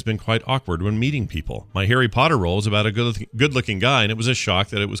I've always been quite awkward when meeting people. My Harry Potter role is about a good-looking guy, and it was a shock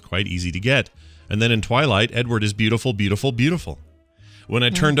that it was quite easy to get. And then in Twilight, Edward is beautiful, beautiful, beautiful. When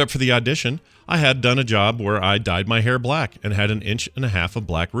I turned up for the audition, I had done a job where I dyed my hair black and had 1.5 inches of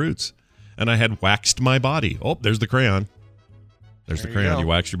black roots. And I had waxed my body. Oh, there's the crayon. There's the crayon. You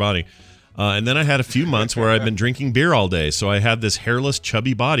waxed your body. And then I had a few months where I'd been drinking beer all day, so I had this hairless,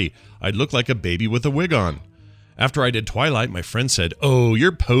 chubby body. I'd look like a baby with a wig on. After I did Twilight, my friend said, "Oh,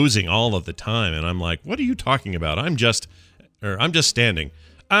 you're posing all of the time." And I'm like, "What are you talking about? I'm just standing.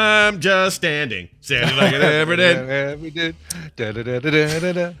 I'm just standing like it ever did."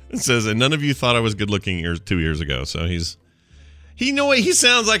 It says, and none of you thought I was good looking 2 years ago. So he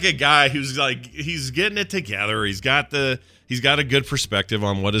sounds like a guy who's like, he's getting it together. He's got a good perspective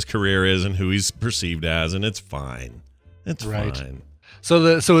on what his career is and who he's perceived as, and it's fine. It's right. Fine.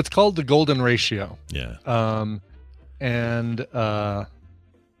 So it's called the golden ratio. Yeah. And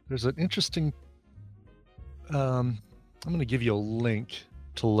there's an interesting. I'm going to give you a link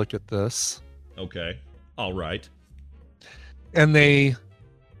to look at this. Okay. All right. And they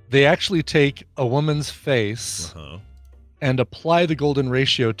actually take a woman's face and apply the golden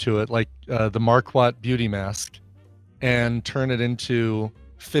ratio to it, like the Marquardt beauty mask, and turn it into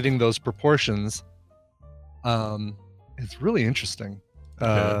fitting those proportions. It's really interesting.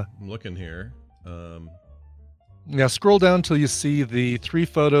 Okay. I'm looking here. Yeah, scroll down till you see the 3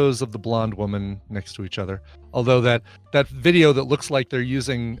 photos of the blonde woman next to each other. Although that video that looks like they're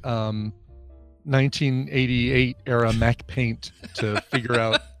using 1988 era Mac Paint to figure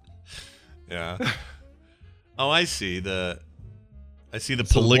out. Yeah. Oh, I see the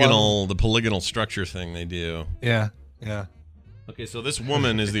polygonal structure thing they do. Yeah. Okay, so this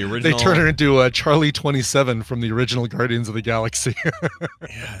woman is the original. They turn her into Charlie 27 from the original Guardians of the Galaxy.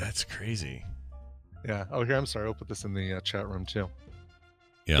 Yeah, that's crazy. Yeah. Oh, here, I'm sorry. I'll put this in the chat room too.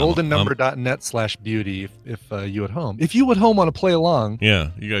 Yeah. goldennumber.net/beauty if you at home. If you at home want to play along. Yeah,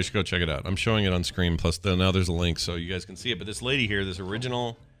 you guys should go check it out. I'm showing it on screen. Plus, now there's a link so you guys can see it. But this lady here, this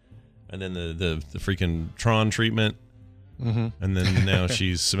original, and then the freaking Tron treatment. Mm-hmm. And then now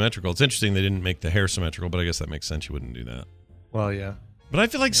she's symmetrical. It's interesting they didn't make the hair symmetrical, but I guess that makes sense. You wouldn't do that. Well, yeah. But I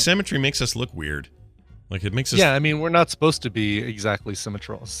feel like symmetry makes us look weird. Like it makes us. Yeah, I mean, we're not supposed to be exactly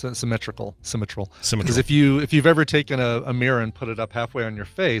symmetrical. Because if you've ever taken a mirror and put it up halfway on your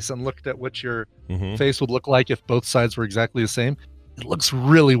face and looked at what your face would look like if both sides were exactly the same, it looks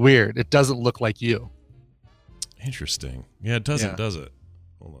really weird. It doesn't look like you. Interesting. Yeah, it doesn't, does it?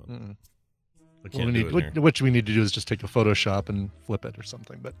 Hold on. What we need to do is just take a Photoshop and flip it or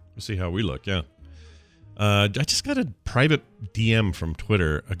something. But we'll see how we look. Yeah. I just got a private DM from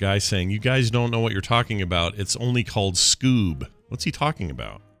Twitter, a guy saying, "You guys don't know what you're talking about. It's only called Scoob." What's he talking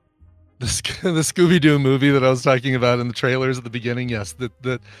about? The Scooby-Doo movie that I was talking about in the trailers at the beginning. Yes,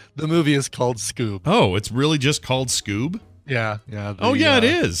 the movie is called Scoob. Oh, it's really just called Scoob? Yeah. It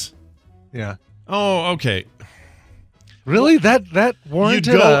is. Yeah. Oh, okay. Really? That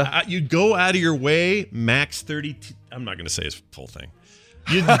warranted you'd go out of your way, max 32. I'm not going to say his full thing.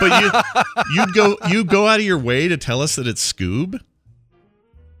 You'd go out of your way to tell us that it's Scoob?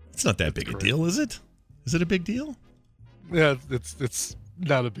 It's not that big a deal, is it? Is it a big deal? Yeah, it's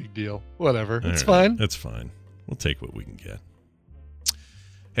not a big deal. Whatever. It's right. fine. It's fine. We'll take what we can get.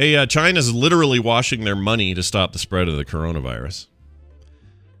 Hey, China's literally washing their money to stop the spread of the coronavirus.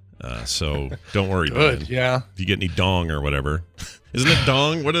 So don't worry about it. Yeah. If you get any dong or whatever. Isn't it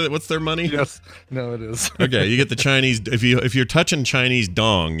dong? What's their money? Yes. No, it is. Okay, you get the Chinese. If you're touching Chinese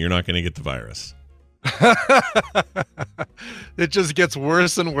dong, you're not going to get the virus. It just gets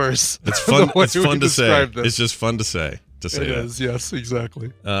worse and worse. It's fun. It's fun to say. It's just fun to say. It is. Yes,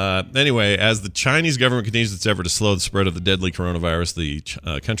 exactly. Anyway, as the Chinese government continues its effort to slow the spread of the deadly coronavirus, the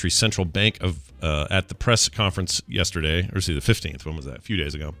country's central bank at the press conference yesterday, or the 15th, when was that? A few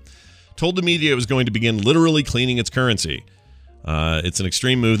days ago, told the media it was going to begin literally cleaning its currency. It's an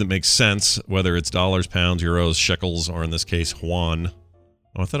extreme move that makes sense, whether it's dollars, pounds, euros, shekels, or in this case, yuan.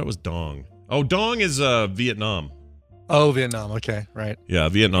 Oh, I thought it was dong. Oh, dong is Vietnam. Oh, Vietnam. Okay, right. Yeah,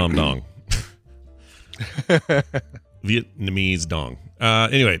 Vietnam dong. Vietnamese dong.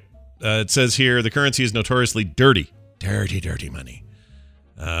 Anyway, it says here the currency is notoriously dirty. Dirty money.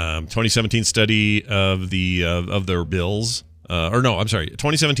 2017 study of their bills.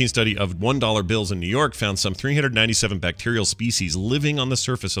 2017 study of $1 bills in New York found some 397 bacterial species living on the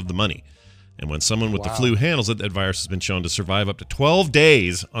surface of the money. And when someone with the flu handles it, that virus has been shown to survive up to 12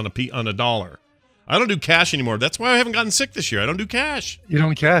 days on a dollar. I don't do cash anymore. That's why I haven't gotten sick this year. I don't do cash. You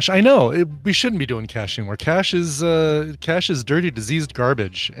don't cash? I know. We shouldn't be doing cash anymore. Cash is dirty, diseased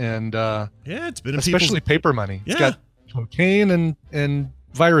garbage, and it's been especially paper money. Yeah. It's got cocaine and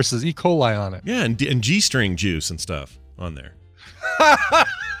viruses, E. coli on it. Yeah, and G-string juice and stuff on there.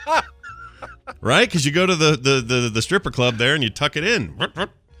 Right? Because you go to the stripper club there and you tuck it in.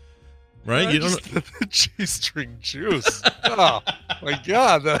 Right? You don't. The G-string juice. Oh my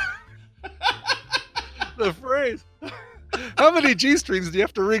God. The phrase. How many G-strings do you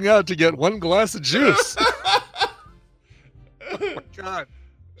have to wring out to get one glass of juice? Oh my God.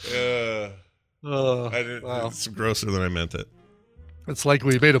 Wow. It's grosser than I meant it. It's like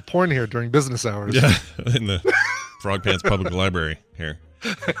we made a porn here during business hours. Yeah, in the Frog Pants Public Library here.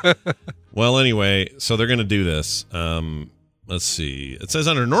 Well, anyway, so they're going to do this. Let's see. It says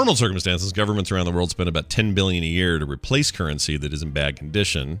under normal circumstances, governments around the world spend about $10 billion a year to replace currency that is in bad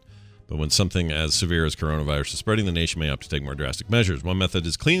condition. But when something as severe as coronavirus is spreading, the nation may opt to take more drastic measures. One method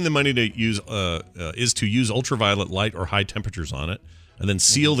is cleaning the money to use ultraviolet light or high temperatures on it, and then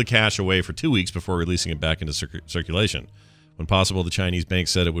seal the cash away for 2 weeks before releasing it back into circulation. When possible, the Chinese bank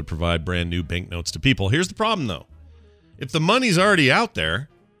said it would provide brand new banknotes to people. Here's the problem, though. If the money's already out there,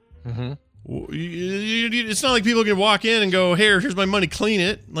 it's not like people can walk in and go, here's my money, clean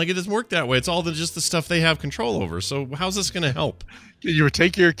it. Like, it doesn't work that way. It's all just the stuff they have control over. So how's this going to help?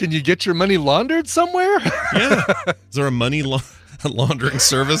 Can you get your money laundered somewhere? Yeah. Is there a money laundering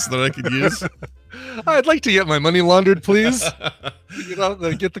service that I could use? I'd like to get my money laundered, please.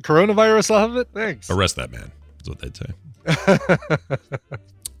 Get the coronavirus off of it. Thanks. Arrest that man. That's what they'd say.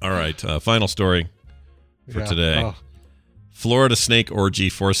 All right. Final story for today. Oh. Florida snake orgy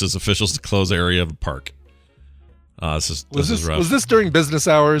forces officials to close area of a park. This is rough. Was this during business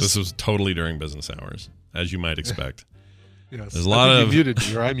hours? This was totally during business hours, as you might expect. Yes. There's a lot of. You muted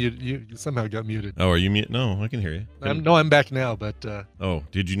me, or I muted you. You somehow got muted. Oh, are you muted? No, I can hear you. I'm back now, but. Oh,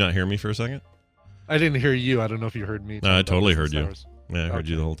 did you not hear me for a second? I didn't hear you. I don't know if you heard me. No, I totally heard you. Yeah, I heard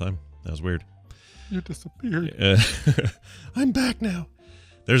you the whole time. That was weird. You disappeared. I'm back now.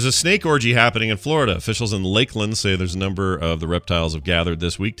 There's a snake orgy happening in Florida. Officials in Lakeland say there's a number of the reptiles have gathered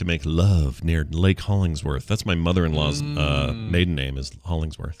this week to make love near Lake Hollingsworth. That's my mother-in-law's maiden name is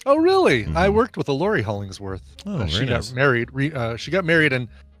Hollingsworth. Oh, really? I worked with a Lori Hollingsworth. Oh, she nice. got married. She got married and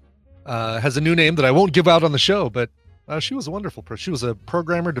has a new name that I won't give out on the show, but she was a wonderful person. She was a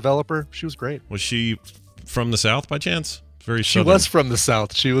programmer, developer. She was great. Was she from the South by chance? Very She southern. was from the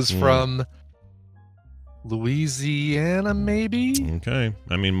South. She was from Louisiana, maybe. Okay.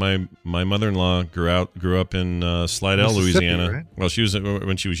 I mean, my mother-in-law grew up in Slidell, Louisiana. Right? Well, she was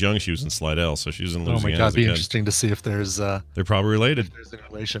when she was young. She was in Slidell, so she was in Louisiana. Oh my God, it'd be interesting to see if there's. They're probably related. There's a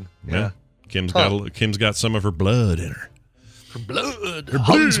relation. Yeah. Kim's got some of her blood in her. Her blood. Her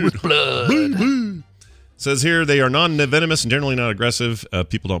Hollingsworth blood. Says here they are non-venomous and generally not aggressive.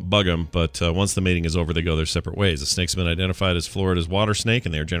 People don't bug them, but once the mating is over, they go their separate ways. The snake's been identified as Florida's water snake,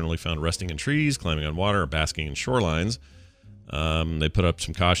 and they are generally found resting in trees, climbing on water, or basking in shorelines. They put up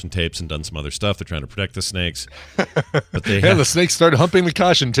some caution tapes and done some other stuff. They're trying to protect the snakes. But the snakes started humping the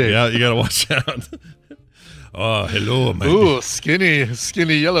caution tape. Yeah, you got to watch out. Oh, hello, my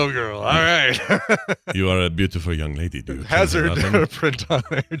skinny yellow girl. All right. You are a beautiful young lady. Do you hazard print on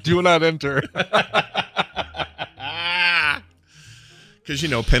there. Do not enter.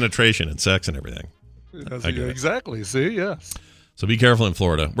 Because, penetration and sex and everything. Exactly. See, yes. So be careful in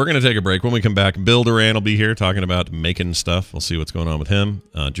Florida. We're going to take a break. When we come back, Bill Duran will be here talking about making stuff. We'll see what's going on with him.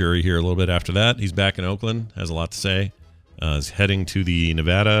 Jury here a little bit after that. He's back in Oakland, has a lot to say. He's heading to the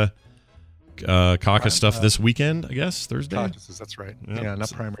Nevada caucus stuff this weekend, I guess, Thursday. Caucuses, that's right. Yep. Yeah,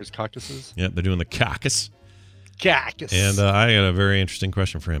 not primaries, caucuses. Yep, they're doing the caucus. Caucus. And I got a very interesting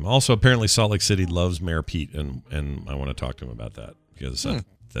question for him. Also, apparently Salt Lake City loves Mayor Pete, and I want to talk to him about that because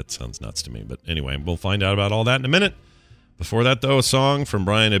that sounds nuts to me. But anyway, we'll find out about all that in a minute. Before that, though, a song from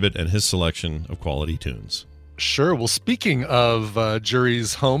Brian Ibbett and his selection of quality tunes. Sure. Well, speaking of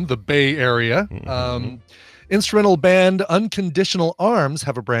Jury's home, the Bay Area, instrumental band Unconditional Arms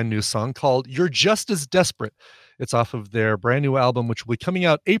have a brand new song called You're Just as Desperate. It's off of their brand new album, which will be coming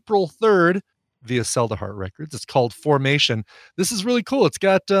out April 3rd via Zelda Heart Records. It's called Formation. This is really cool. It's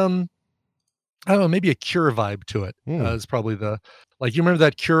got, I don't know, maybe a Cure vibe to it. It's probably you remember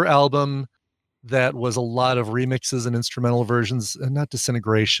that Cure album that was a lot of remixes and instrumental versions, and not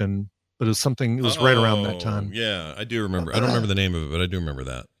Disintegration, but it was right around that time. Yeah, I do remember. I don't remember the name of it, but I do remember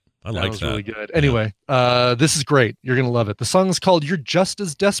that. I like that. Was really good. Anyway, this is great. You're going to love it. The song is called You're Just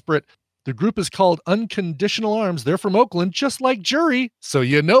As Desperate. The group is called Unconditional Arms. They're from Oakland, just like Jury, so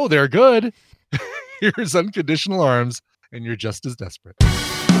you know they're good. Here's Unconditional Arms, and You're Just As Desperate.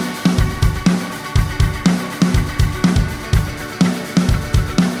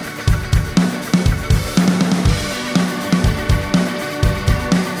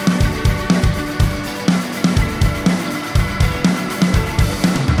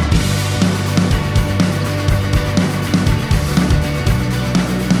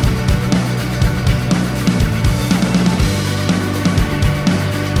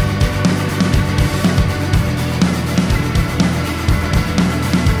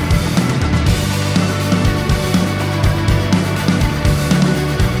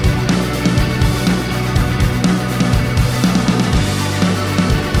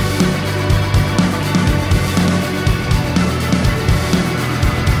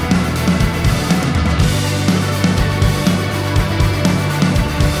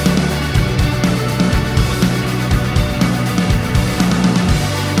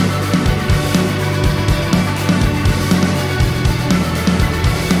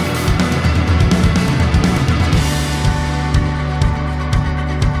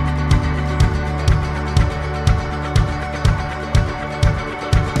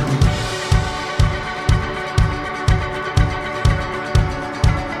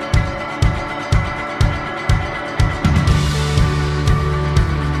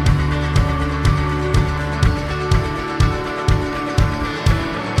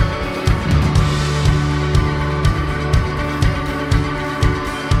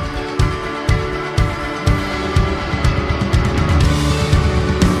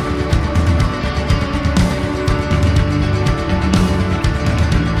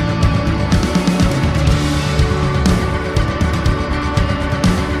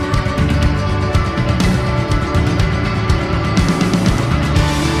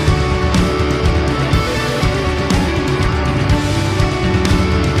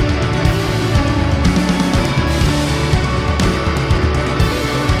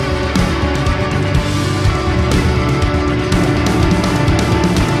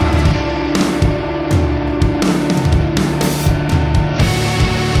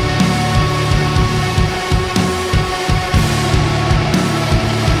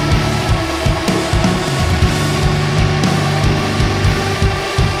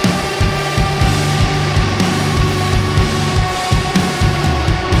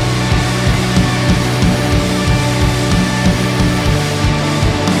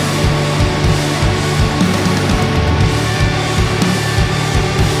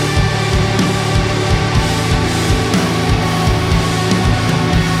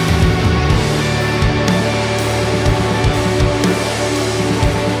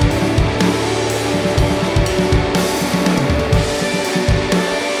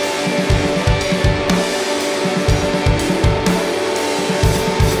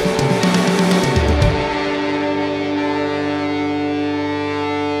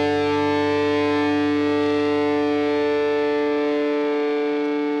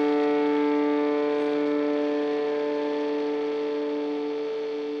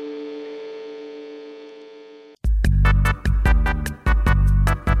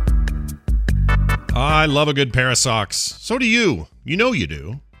 I love a good pair of socks. So do you. You know you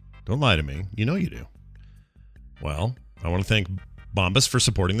do. Don't lie to me. You know you do. Well, I want to thank Bombas for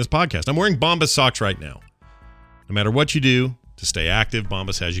supporting this podcast. I'm wearing Bombas socks right now. No matter what you do to stay active,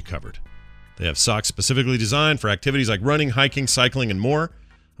 Bombas has you covered. They have socks specifically designed for activities like running, hiking, cycling, and more.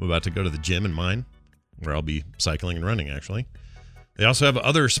 I'm about to go to the gym in mine, where I'll be cycling and running, actually. They also have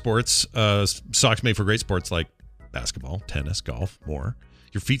other sports, socks made for great sports like basketball, tennis, golf, more.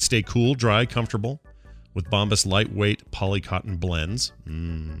 Your feet stay cool, dry, comfortable with Bombas lightweight polycotton blends.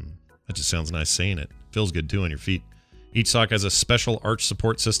 That just sounds nice saying it. Feels good, too, on your feet. Each sock has a special arch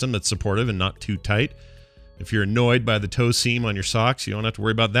support system that's supportive and not too tight. If you're annoyed by the toe seam on your socks, you don't have to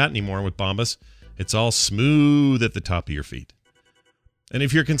worry about that anymore with Bombas. It's all smooth at the top of your feet. And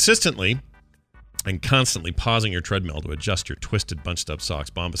if you're consistently and constantly pausing your treadmill to adjust your twisted, bunched-up socks,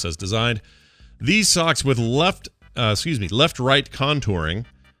 Bombas has designed these socks with left-right contouring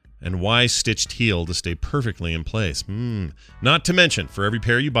and Y-stitched heel to stay perfectly in place. Not to mention, for every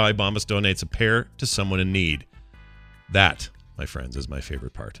pair you buy, Bombas donates a pair to someone in need. That, my friends, is my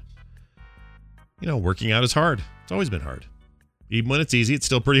favorite part. Working out is hard. It's always been hard. Even when it's easy, it's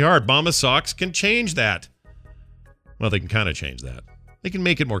still pretty hard. Bombas socks can change that. Well, they can kind of change that. They can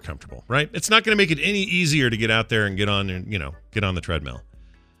make it more comfortable, right? It's not going to make it any easier to get out there and get on the treadmill.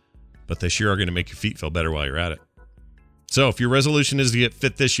 But they sure are going to make your feet feel better while you're at it. So if your resolution is to get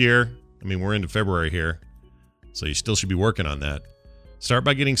fit this year, we're into February here, so you still should be working on that. Start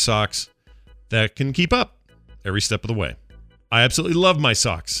by getting socks that can keep up every step of the way. I absolutely love my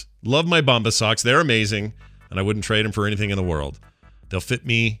socks. Love my Bombas socks. They're amazing, and I wouldn't trade them for anything in the world. They'll fit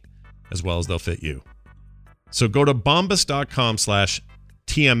me as well as they'll fit you. So go to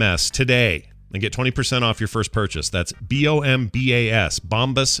bombas.com/TMS today and get 20% off your first purchase. That's BOMBAS,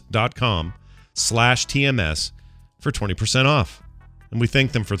 bombas.com/TMS for 20% off. And we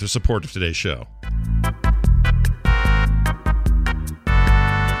thank them for the support of today's show.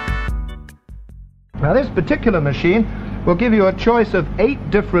 Now, this particular machine will give you a choice of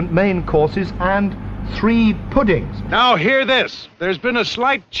 8 different main courses and 3 puddings. Now hear this. There's been a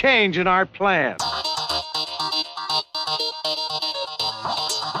slight change in our plan.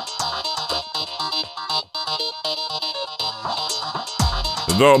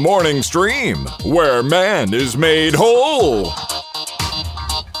 The Morning Stream, where man is made whole.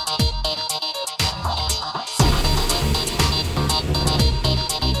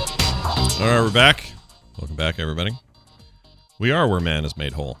 All right, we're back. Welcome back, everybody. We are where man is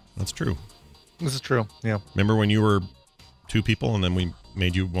made whole. That's true. This is true, yeah. Remember when you were 2 people and then we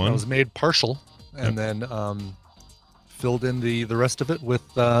made you 1? I was made partial and then filled in the rest of it with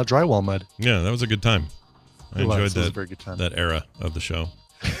drywall mud. Yeah, that was a good time. I enjoyed that. Very good time. That era of the show.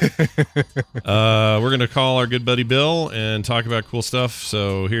 We're going to call our good buddy Bill and talk about cool stuff.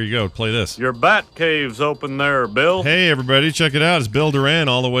 So here you go. Play this. Your bat cave's open there, Bill. Hey, everybody. Check it out. It's Bill Duran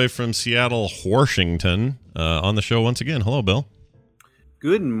all the way from Seattle, Washington, on the show once again. Hello, Bill.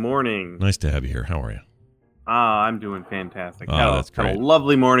 Good morning. Nice to have you here. How are you? I'm doing fantastic. That's great. Had a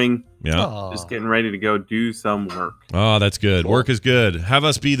lovely morning. Yeah. Aww. Just getting ready to go do some work. Oh, that's good. Cool. Work is good. Have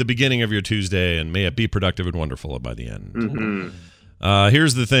us be the beginning of your Tuesday, and may it be productive and wonderful by the end. Mm-hmm.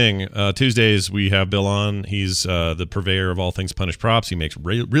 Here's the thing. Tuesdays, we have Bill on. He's the purveyor of all things Punished Props. He makes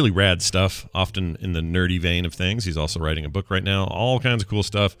really rad stuff, often in the nerdy vein of things. He's also writing a book right now. All kinds of cool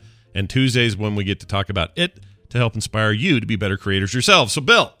stuff. And Tuesdays, when we get to talk about it, to help inspire you to be better creators yourselves. So,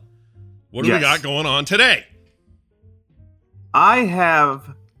 Bill, what do we got going on today? I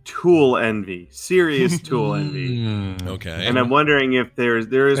have tool envy, serious tool envy. Okay. And I'm wondering if there is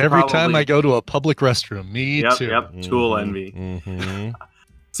every time I go to a public restroom. Me too. Yep, tool envy. Mm-hmm.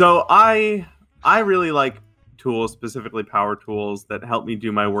 So I really like tools, specifically power tools that help me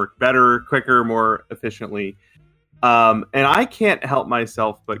do my work better, quicker, more efficiently. And I can't help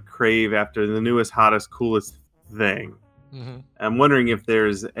myself but crave after the newest, hottest, coolest thing. Mm-hmm. I'm wondering if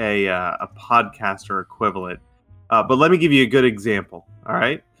there's a podcaster equivalent. But let me give you a good example. All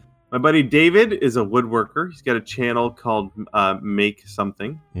right. My buddy David is a woodworker. He's got a channel called Make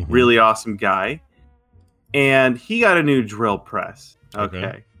Something. Mm-hmm. Really awesome guy. And he got a new drill press.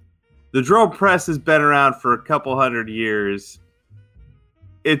 Okay. The drill press has been around for a couple hundred years.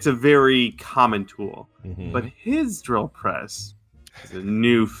 It's a very common tool. Mm-hmm. But his drill press is a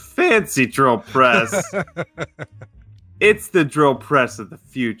new fancy drill press. It's the drill press of the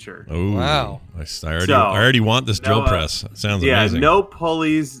future. Oh, wow. I already want this drill press. It sounds amazing. Yeah, no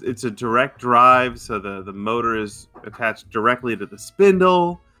pulleys. It's a direct drive, so the motor is attached directly to the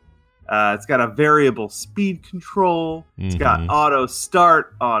spindle. It's got a variable speed control. It's got auto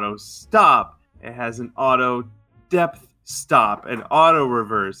start, auto stop. It has an auto depth stop, and auto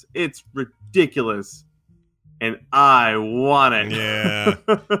reverse. It's ridiculous. And I want it. Yeah.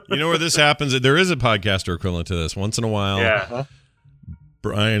 You know where this happens? There is a podcaster equivalent to this. Once in a while,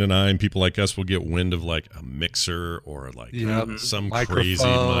 Brian and I and people like us will get wind of like a mixer or like some crazy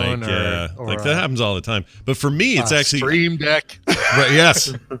mic. Like that happens all the time. But for me, it's actually Stream Deck. Right,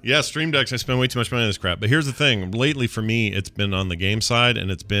 yes. Yeah, Stream Decks. I spend way too much money on this crap. But here's the thing. Lately for me, it's been on the game side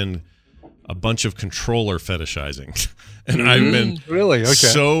and it's been a bunch of controller fetishizing. And I've been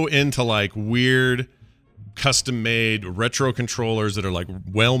so into like weird custom-made retro controllers that are like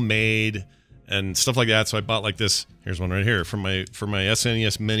well-made and stuff like that. So I bought like this. Here's one right here for my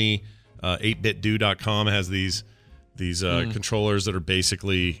SNES Mini. 8bitdo.com has these controllers that are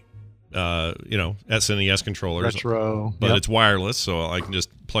basically SNES controllers, retro, but it's wireless, so I can just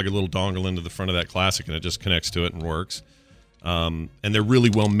plug a little dongle into the front of that Classic and it just connects to it and works. And they're really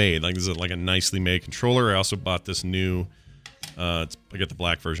well made. Like this is like a nicely made controller. I also bought this new. I got the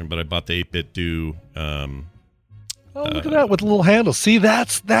black version, but I bought the 8BitDo Oh, look at that with a little handle. See,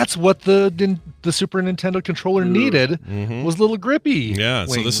 that's what the Super Nintendo controller needed was little grippy. Yeah,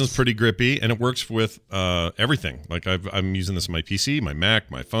 wings. so this is pretty grippy, and it works with everything. Like I'm using this on my PC, my Mac,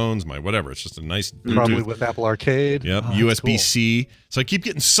 my phones, my whatever. It's just a nice Bluetooth. Probably with Apple Arcade. Yep, USB-C. Cool. So I keep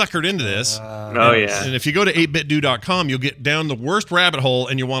getting suckered into this. And if you go to 8bitdo.com, you'll get down the worst rabbit hole,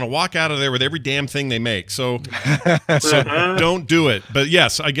 and you'll want to walk out of there with every damn thing they make. So don't do it. But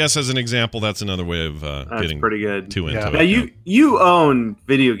yes, I guess as an example, that's another way of getting pretty good. too into it. Now you own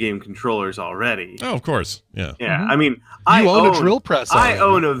video game controllers already. Oh, of course. Yeah. Yeah. I mean, you own a drill press. I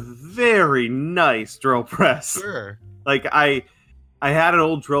own a very nice drill press. Sure. Like I had an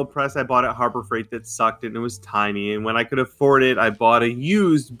old drill press I bought at Harbor Freight that sucked and it was tiny. And when I could afford it, I bought a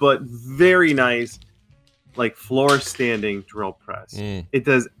used but very nice, like floor standing drill press. It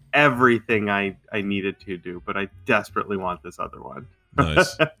does everything I needed to do, but I desperately want this other one.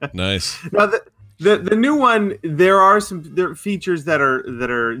 Nice. Now the new one, there are features that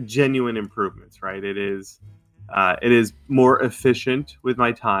are genuine improvements, right? It is more efficient with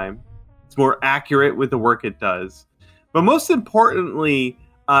my time. It's more accurate with the work it does. But most importantly,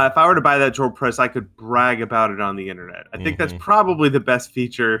 if I were to buy that drill press, I could brag about it on the internet. I think that's probably the best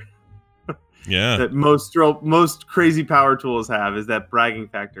feature that most crazy power tools have, is that bragging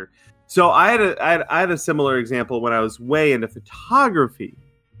factor. So I had a similar example when I was way into photography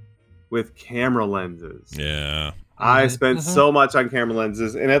with camera lenses. Yeah. I spent so much on camera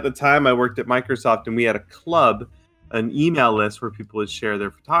lenses. And at the time I worked at Microsoft, and we had a club, an email list where people would share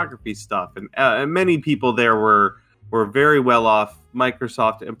their photography stuff. And many people there were very well-off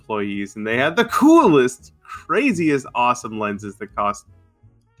Microsoft employees, and they had the coolest, craziest, awesome lenses that cost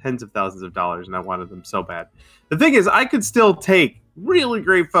tens of thousands of dollars, and I wanted them so bad. The thing is, I could still take really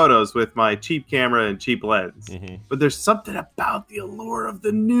great photos with my cheap camera and cheap lens, but there's something about the allure of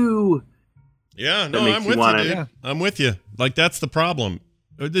the new. Yeah, no, I'm with you, dude. Yeah. I'm with you. Like, that's the problem.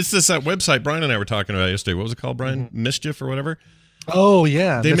 This is that website Brian and I were talking about yesterday. What was it called, Brian? Mischief or whatever? Oh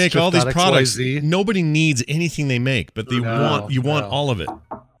yeah, they make all these products. Nobody needs anything they make, but you want all of it.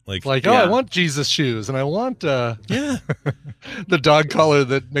 I want Jesus shoes, and I want the dog collar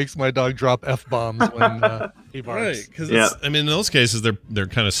that makes my dog drop F-bombs when he barks. Right, because I mean, in those cases they're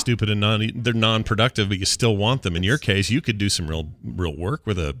kind of stupid and they're non-productive, but you still want them. In your case, you could do some real work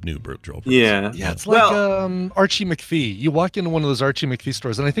with a new drill press. Yeah, it's like Archie McPhee. You walk into one of those Archie McPhee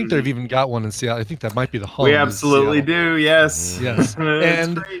stores, and I think they've even got one in Seattle. I think that might be the home. We absolutely do. Yes, yes.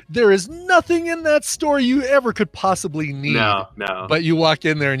 And there is nothing in that store you ever could possibly need. No. But you walk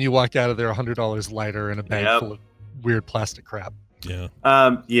in there and you walk out of there $100 lighter in a bag full of weird plastic crap. Yeah.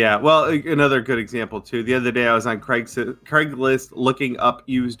 Well, another good example too. The other day I was on Craigslist looking up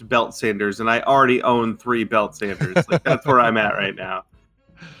used belt sanders, and I already own 3 belt sanders. Like, that's where I'm at right now.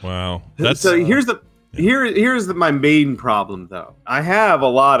 Wow. Here's my main problem though. I have a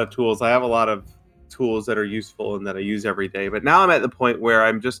lot of tools. I have a lot of tools that are useful and that I use every day. But now I'm at the point where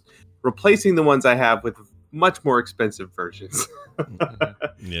I'm just replacing the ones I have with much more expensive versions.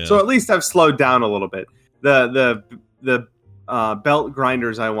 So at least I've slowed down a little bit. The belt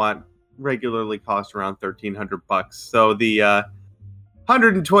grinders I want regularly cost around $1,300. So the $120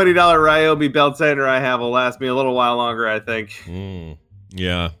 Ryobi belt sander I have will last me a little while longer, I think.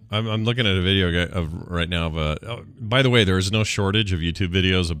 Yeah, I'm looking at a video right now of by the way, there is no shortage of YouTube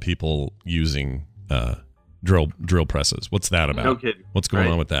videos of people using drill presses. What's that about? No kidding. What's going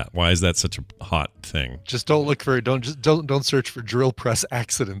on with that? Why is that such a hot thing? Just don't look for it. Don't search for drill press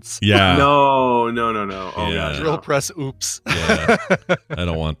accidents. Yeah. No. Oh god. Drill press oops. Yeah. I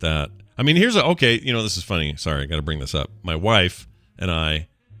don't want that. I mean, this is funny. Sorry, I got to bring this up. My wife and I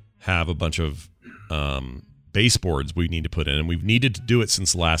have a bunch of baseboards we need to put in, and we've needed to do it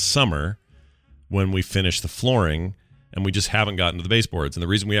since last summer when we finished the flooring, and we just haven't gotten to the baseboards. And the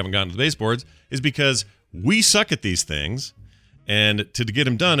reason we haven't gotten to the baseboards is because we suck at these things, and to get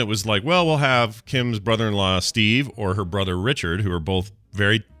them done, it was like, well, we'll have Kim's brother-in-law, Steve, or her brother, Richard, who are both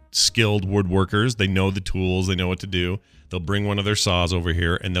very skilled woodworkers. They know the tools. They know what to do. They'll bring one of their saws over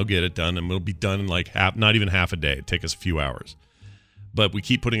here, and they'll get it done, and it'll be done in like not even half a day. It'd take us a few hours. But we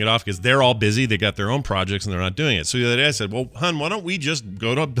keep putting it off because they're all busy. They got their own projects, and they're not doing it. So the other day I said, well, hon, why don't we just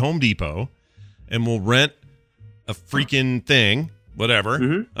go to Home Depot, and we'll rent a freaking thing,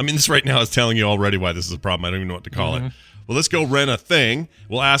 whatever. I mean, this right now is telling you already why this is a problem. I don't even know what to call it. Well, let's go rent a thing.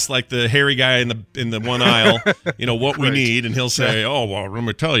 We'll ask like the hairy guy in the one aisle, what we need, and he'll say, "Oh, well, let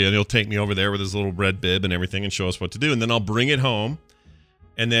me tell you." And he'll take me over there with his little red bib and everything, and show us what to do. And then I'll bring it home,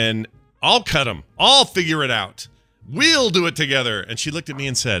 and then I'll cut them. I'll figure it out. We'll do it together. And she looked at me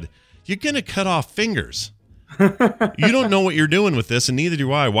and said, "You're gonna cut off fingers." You don't know what you're doing with this, and neither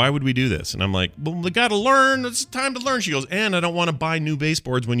do I. Why would we do this? And I'm like, well, we got to learn. It's time to learn. She goes, and I don't want to buy new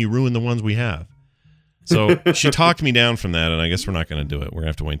baseboards when you ruin the ones we have. So she talked me down from that, and I guess we're not going to do it. We're going to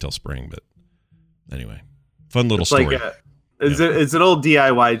have to wait until spring. But anyway, fun little story. It's an old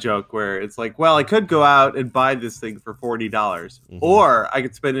DIY joke where it's like, well, I could go out and buy this thing for $40, or I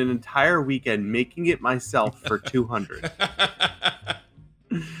could spend an entire weekend making it myself for $200.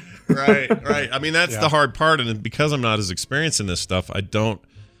 Right. I mean, that's the hard part. And because I'm not as experienced in this stuff, I don't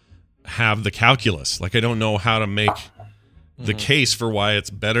have the calculus. Like, I don't know how to make the case for why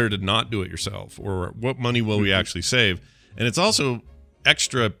it's better to not do it yourself, or what money will we actually save. And it's also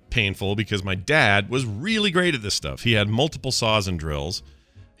extra painful because my dad was really great at this stuff. He had multiple saws and drills.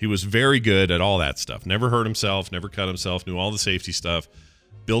 He was very good at all that stuff. Never hurt himself, never cut himself, knew all the safety stuff,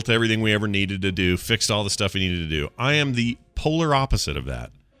 built everything we ever needed to do, fixed all the stuff we needed to do. I am the polar opposite of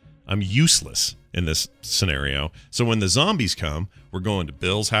that. I'm useless in this scenario. So when the zombies come, we're going to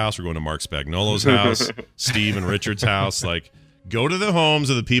Bill's house, we're going to Mark Spagnolo's house, Steve and Richard's house. Like, go to the homes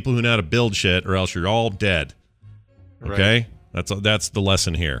of the people who know how to build shit, or else you're all dead. Okay? Right. That's the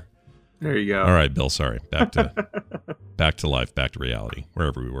lesson here. There you go. All right, Bill, sorry. Back to life, back to reality,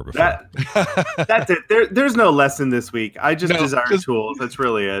 wherever we were before. That's it. There's no lesson this week. I just desire tools. That's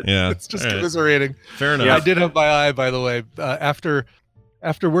really it. Yeah. It's just commiserating. Fair enough. Yeah, I did have my eye, by the way.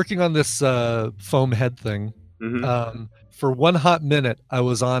 After working on this foam head thing, for one hot minute, I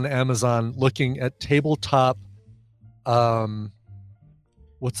was on Amazon looking at tabletop.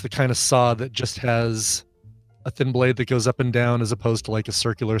 What's the kind of saw that just has a thin blade that goes up and down, as opposed to like a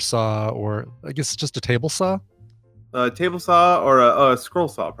circular saw, or I guess it's just a table saw? A table saw or a scroll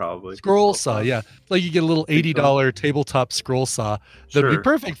saw, probably. Scroll saw, yeah. Like you get a little $80 tabletop scroll saw that'd be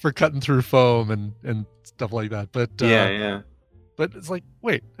perfect for cutting through foam and stuff like that. But But it's like,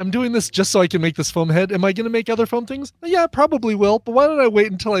 wait, I'm doing this just so I can make this foam head. Am I going to make other foam things? Yeah, I probably will. But why don't I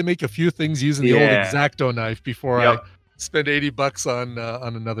wait until I make a few things using the old X-Acto knife before I spend $80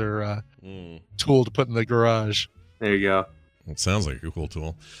 on another tool to put in the garage? There you go. It sounds like a cool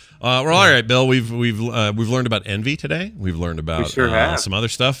tool. Well, all right, Bill. We've learned about envy today. We've learned about some other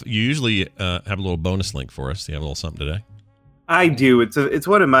stuff. You usually have a little bonus link for us. Do you have a little something today? I do. It's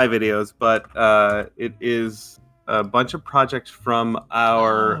one of my videos, but it is a bunch of projects from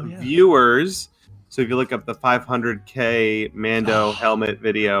our viewers. So if you look up the 500K Mando helmet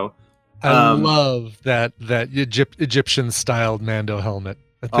video, I love that Egyptian styled Mando helmet.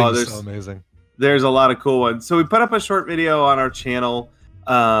 I think it's so amazing. There's a lot of cool ones. So we put up a short video on our channel.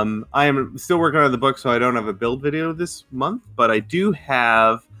 I am still working on the book, so I don't have a build video this month, but I do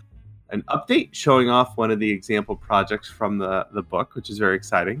have an update showing off one of the example projects from the book, which is very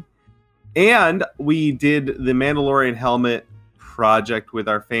exciting. And we did the Mandalorian helmet project with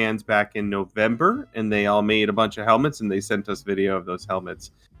our fans back in November, and they all made a bunch of helmets, and they sent us video of those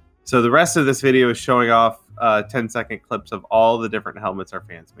helmets. So the rest of this video is showing off 10-second clips of all the different helmets our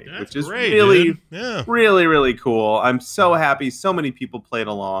fans made, which is great, really, really cool. I'm so happy so many people played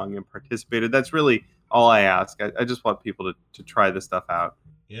along and participated. That's really all I ask. I just want people to try this stuff out.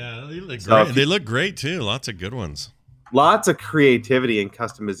 Yeah, they look great. They look great, too. Lots of good ones. Lots of creativity and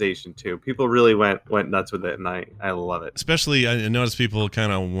customization, too. People really went nuts with it, and I love it. Especially, I noticed people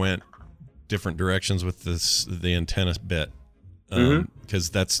kind of went different directions with the antenna bit. Because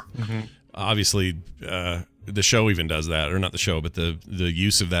that's obviously the show even does that, or not the show, but the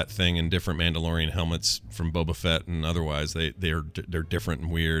use of that thing in different Mandalorian helmets from Boba Fett and otherwise, they're different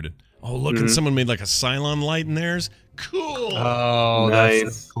and weird. Oh, look, and someone made like a Cylon light in theirs. Cool. Oh, nice.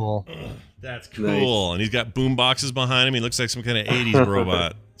 That's cool. That's cool. Nice. And he's got boom boxes behind him. He looks like some kind of 80s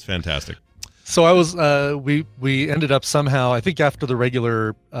robot. It's fantastic. So I was we ended up somehow, I think after the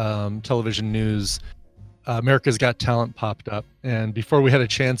regular television news, America's Got Talent popped up, and before we had a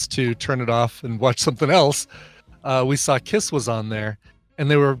chance to turn it off and watch something else, we saw Kiss was on there, and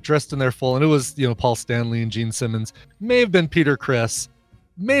they were dressed in their full, and it was Paul Stanley and Gene Simmons, may have been Peter Criss,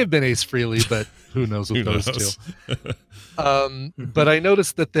 may have been Ace Frehley, but who knows with those two. But I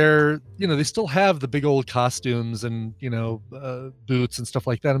noticed that they're they still have the big old costumes and boots and stuff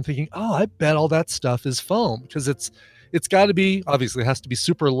like that. I'm thinking, I bet all that stuff is foam, because it's got to be, obviously it has to be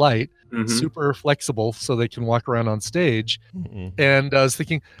super light, super flexible, so they can walk around on stage. And I was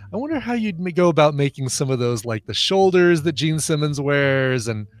thinking, I wonder how you'd go about making some of those, like the shoulders that Gene Simmons wears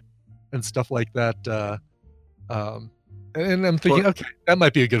and stuff like that. And I'm thinking, okay, that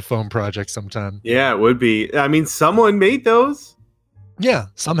might be a good foam project sometime. Yeah, it would be. I mean, someone made those. Yeah,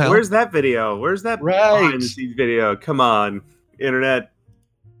 somehow. Where's that video? Where's that behind the scenes video? Come on, internet.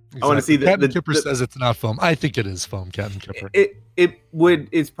 Exactly. I want to see Captain Kipper says it's not foam. I think it is foam, Captain Kipper.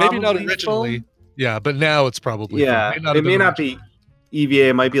 It's probably maybe not originally. foam. Yeah, but now it's probably Yeah, foam. it may not be EVA.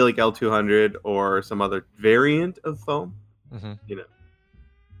 It might be like L200 or some other variant of foam. Mm-hmm. You know,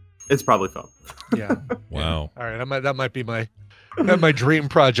 it's probably foam. Yeah. Wow. All right, that might be my dream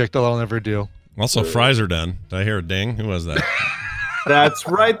project that I'll never do. Also, fries are done. Did I hear a ding? Who was that? That's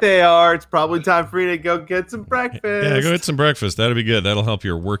right, they are. It's probably time for you to go get some breakfast. Yeah, go get some breakfast. That'll be good. That'll help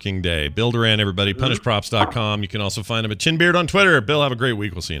your working day. Bill Duran, everybody. PunishProps.com. You can also find him at Chinbeard on Twitter. Bill, have a great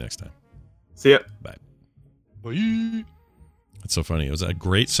week. We'll see you next time. See ya. Bye. Bye. It's so funny. It was a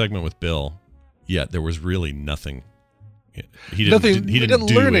great segment with Bill, yet there was really nothing. He didn't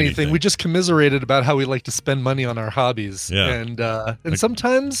learn anything. We just commiserated about how we like to spend money on our hobbies. Yeah. And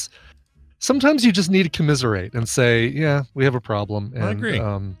sometimes you just need to commiserate and say, yeah, we have a problem. And, I agree.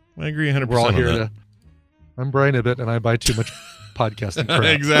 I agree 100% we're all on here that. I'm Brian Ibbett, and I buy too much podcasting crap.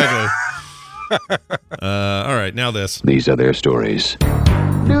 Exactly. All right, now this. These are their stories.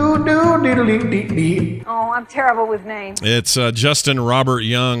 Oh, I'm terrible with names. It's Justin Robert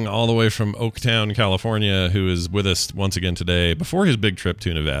Young, all the way from Oaktown, California, who is with us once again today before his big trip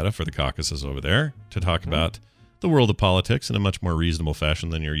to Nevada for the caucuses over there to talk about the world of politics in a much more reasonable fashion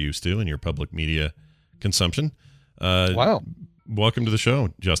than you're used to in your public media consumption. Wow. Welcome to the show,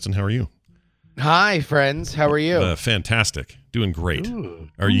 Justin. How are you? Hi, friends. How are you? Fantastic. Doing great. Ooh.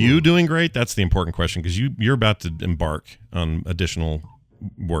 Are you doing great? That's the important question, because you're about to embark on additional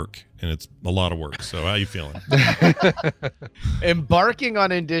work, and it's a lot of work. So how are you feeling? Embarking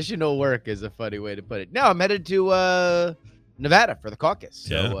on additional work is a funny way to put it. No, I'm headed to Nevada for the caucus.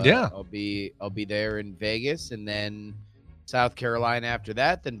 So, yeah. I'll be there in Vegas, and then South Carolina after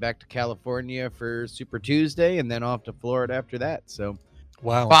that, then back to California for Super Tuesday, and then off to Florida after that. So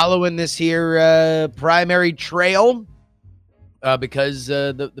wow, following this here primary trail because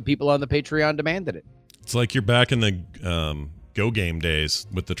the people on the Patreon demanded it. It's like you're back in the Go Game days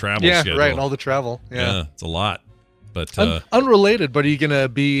with the travel schedule. Right, all the travel. Yeah, it's a lot. But unrelated, but are you going to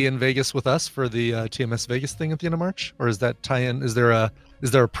be in Vegas with us for the TMS Vegas thing at the end of March? Or is that tie-in? Is there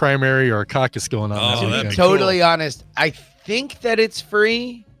a primary or a caucus going on? that'd be totally honest, I think that it's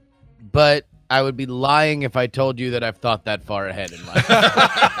free, but I would be lying if I told you that I've thought that far ahead in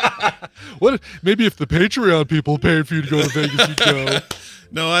life. What? Maybe if the Patreon people paid for you to go to Vegas, you'd go.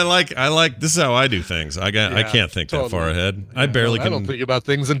 No, I like. This is how I do things. I can't think that far ahead. I barely can. I don't think about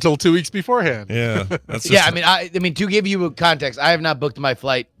things until 2 weeks beforehand. Yeah, that's just, yeah. I mean, to give you context, I have not booked my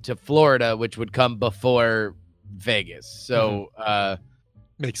flight to Florida, which would come before Vegas. So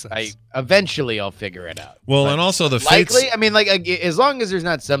makes sense. Eventually I'll figure it out. Well, but and also the likely. fates. I mean, like as long as there's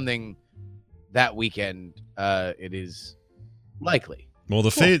not something that weekend, it is likely. Well,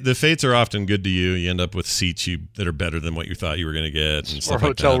 the fates are often good to you. You end up with seats that are better than what you thought you were going to get, and stuff or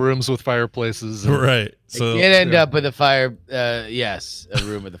like hotel that. rooms with fireplaces. Right. So it end up with a fire. Yes, a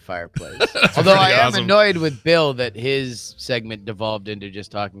room with a fireplace. Although I am annoyed with Bill that his segment devolved into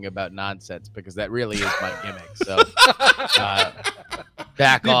just talking about nonsense, because that really is my gimmick. So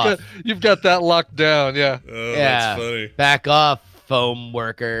back off. You've got that locked down. Yeah. Oh, that's funny. Back off, foam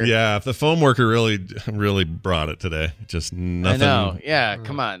worker. Yeah, the foam worker really brought it today. Just nothing. I know. Yeah,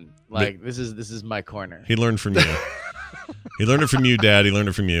 come on. Like this is my corner. He learned from you. He learned it from you, Dad. He learned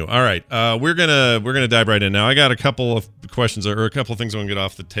it from you. All right, we're gonna dive right in now. I got a couple of questions or a couple of things I want to get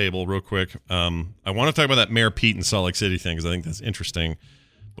off the table real quick. I want to talk about that Mayor Pete in Salt Lake City thing, because I think that's interesting.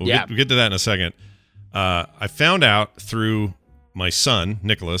 But we'll get to that in a second. I found out through my son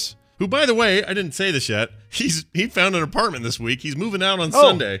Nicholas, who, by the way, I didn't say this yet. He found an apartment this week. He's moving out on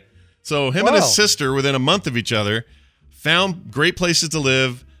Sunday. So him and his sister, within a month of each other, found great places to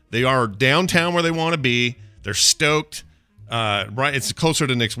live. They are downtown where they want to be. They're stoked. Right, it's closer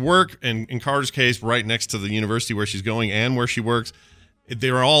to Nick's work, and in Carter's case, right next to the university where she's going and where she works.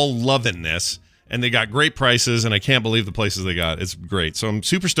 They're all loving this, and they got great prices, and I can't believe the places they got. It's great. So I'm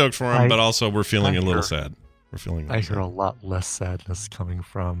super stoked for them, but also we're feeling a little sad. I hear a lot less sadness coming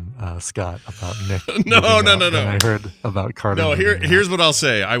from Scott about Nick. No. Than I heard about Carter. No, here's what I'll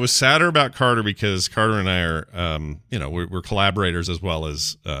say. I was sadder about Carter because Carter and I are, we're collaborators as well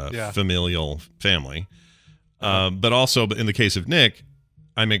as familial family. But also, in the case of Nick,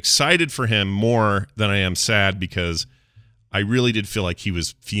 I'm excited for him more than I am sad, because I really did feel like he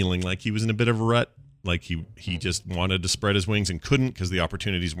was feeling like he was in a bit of a rut. Like he just wanted to spread his wings and couldn't, because the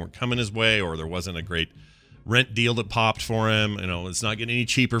opportunities weren't coming his way, or there wasn't a great rent deal that popped for him. It's not getting any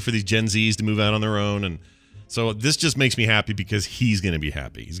cheaper for these Gen Zs to move out on their own. And so this just makes me happy, because he's going to be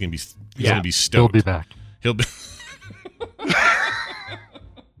happy. He's going to be stoked. He'll be back. He'll be.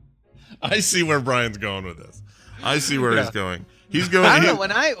 I see where Brian's going with this. I see where he's going. He's going. I don't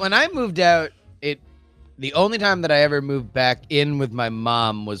know. When I moved out, The only time that I ever moved back in with my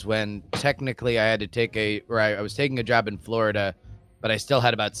mom was when technically I had to I was taking a job in Florida, but I still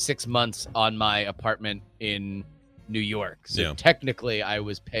had about 6 months on my apartment in New York. So technically I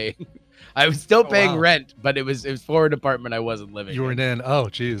was still paying rent, but it was for an apartment I wasn't living in. You were in. Oh,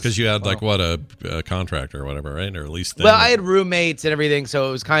 geez. Because you had a contractor or whatever, right? Or at least. Well, I had roommates and everything, so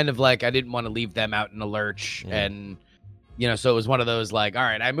it was kind of like I didn't want to leave them out in the lurch, and so it was one of those like, all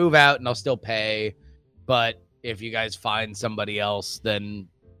right, I move out and I'll still pay, but if you guys find somebody else, then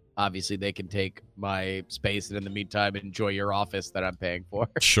obviously they can take my space, and in the meantime, enjoy your office that I'm paying for.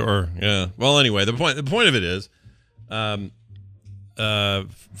 Sure. Yeah. Well, anyway, the point of it is, so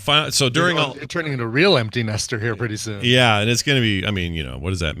during you're turning into a real empty nester here pretty soon. Yeah, and it's going to be. I mean, what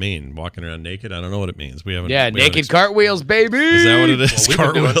does that mean? Walking around naked? I don't know what it means. We haven't. Yeah, naked cartwheels, baby. Is that what it is? Well,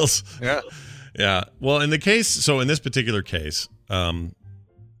 cartwheels. Yeah. Yeah. Well, in this particular case,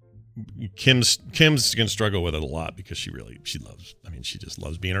 Kim's going to struggle with it a lot because she loves. I mean, she just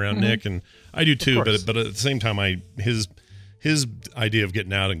loves being around Nick, and I do too. But at the same time, his idea of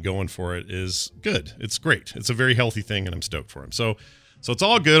getting out and going for it is good. It's great. It's a very healthy thing, and I'm stoked for him. So it's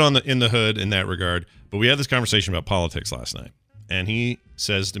all good in the hood in that regard. But we had this conversation about politics last night, and he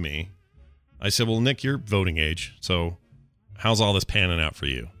says to me, I said, "Well, Nick, you're voting age, so how's all this panning out for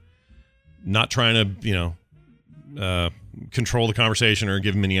you?" Not trying to, control the conversation or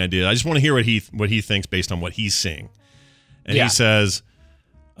give him any idea. I just want to hear what he thinks based on what he's seeing. And he says,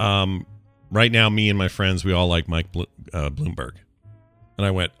 right now, me and my friends, we all like Mike Bloomberg. And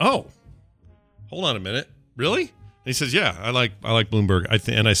I went, oh, hold on a minute. Really? And he says, yeah, I like Bloomberg.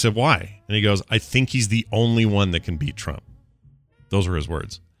 And I said, why? And he goes, I think he's the only one that can beat Trump. Those were his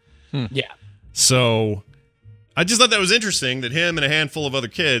words. Yeah. So I just thought that was interesting that him and a handful of other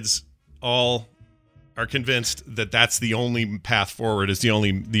kids all are convinced that that's the only path forward, is the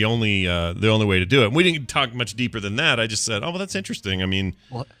only way to do it. And we didn't talk much deeper than that. I just said, oh, well, that's interesting. I mean,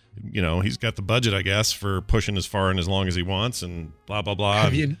 what? He's got the budget, I guess, for pushing as far and as long as he wants, and blah blah blah.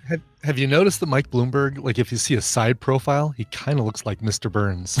 Have you noticed that Mike Bloomberg, like if you see a side profile, he kind of looks like Mr.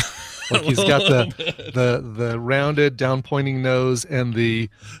 Burns. Like he's got the rounded, down pointing nose and the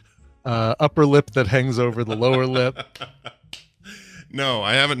upper lip that hangs over the lower lip. No,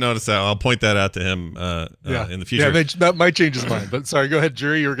 I haven't noticed that. I'll point that out to him in the future. Yeah, that might change his mind. But sorry, go ahead,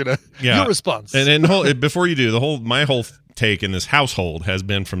 Jerry. Your response. And before you do, my whole take in this household has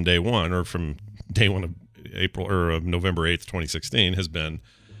been from day one, or from day one of April or of November 8th, 2016, has been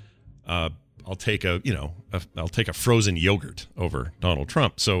I'll take a frozen yogurt over Donald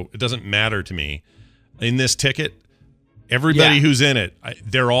Trump. So it doesn't matter to me in this ticket. Everybody who's in it,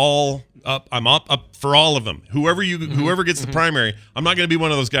 they're all up. I'm up for all of them. Whoever gets the primary, I'm not going to be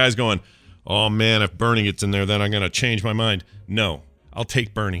one of those guys going, oh man, if Bernie gets in there, then I'm going to change my mind. No, I'll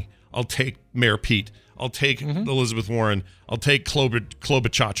take Bernie. I'll take Mayor Pete. I'll take Elizabeth Warren. I'll take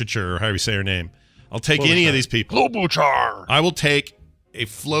Klobuchar, or however you say her name. I'll take any of these people. Klobuchar. I will take a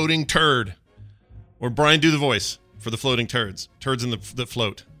floating turd. Or Brian, do the voice for the floating turds. Turds in that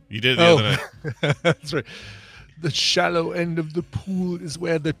float. You did it the other night. That's right. The shallow end of the pool is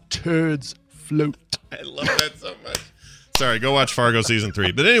where the turds float. I love that so much. Sorry, go watch Fargo season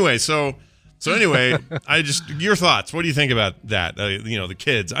 3. But anyway, so anyway, your thoughts. What do you think about that? The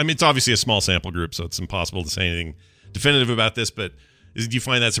kids. I mean, it's obviously a small sample group, so it's impossible to say anything definitive about this. But do you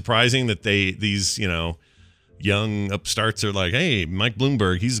find that surprising that these young upstarts are like, hey, Mike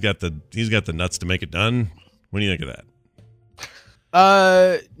Bloomberg, he's got the nuts to make it done? What do you think of that?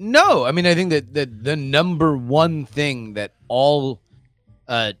 No. I mean, I think that the number one thing that all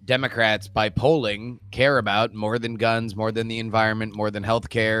Democrats by polling care about more than guns, more than the environment, more than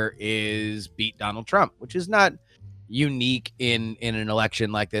healthcare is beat Donald Trump, which is not unique in an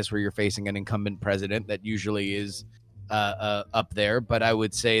election like this where you're facing an incumbent president. That usually is up there. But I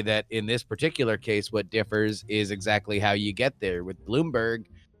would say that in this particular case, what differs is exactly how you get there. With Bloomberg,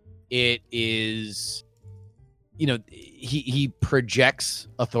 it is, he projects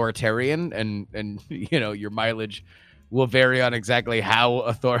authoritarian, and your mileage will vary on exactly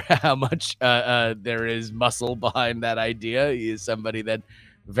how much there is muscle behind that idea. He is somebody that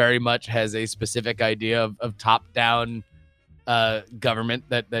very much has a specific idea of top-down government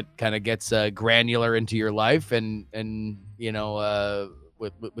that kind of gets granular into your life and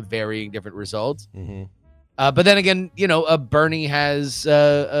with varying different results. Mm-hmm. But then again, Bernie has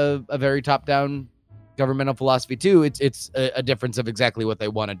a very top-down governmental philosophy too. It's a difference of exactly what they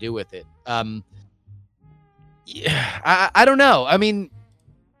want to do with it. I don't know. I mean,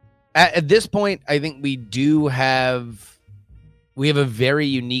 at this point, I think we have a very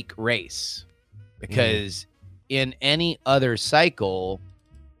unique race, because in any other cycle,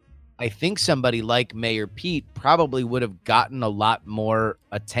 I think somebody like Mayor Pete probably would have gotten a lot more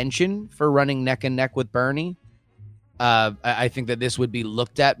attention for running neck and neck with Bernie. I think that this would be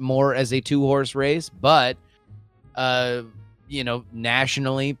looked at more as a 2-horse race, but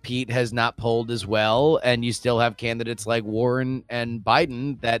nationally, Pete has not polled as well, and you still have candidates like Warren and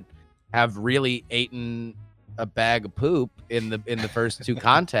Biden that have really eaten a bag of poop in the first 2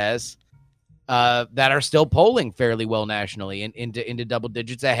 contests that are still polling fairly well nationally and into double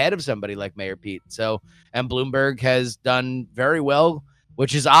digits ahead of somebody like Mayor Pete. So, and Bloomberg has done very well,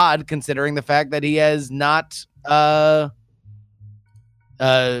 which is odd considering the fact that he has not that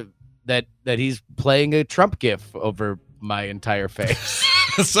he's playing a Trump gif over my entire face.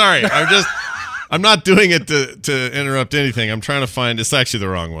 Sorry, I'm not doing it to interrupt anything. I'm trying to find. It's actually the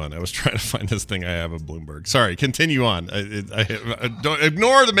wrong one. I was trying to find this thing I have of Bloomberg. Sorry, continue on. I don't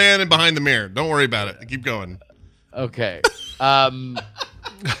ignore the man behind the mirror. Don't worry about it. Keep going. Okay. I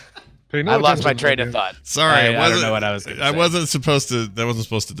lost my train of thought. Sorry, I don't know what I was. That wasn't supposed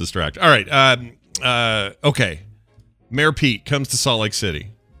to distract. All right. Okay. Mayor Pete comes to Salt Lake City.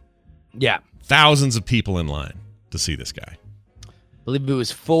 Yeah. Thousands of people in line to see this guy. I believe it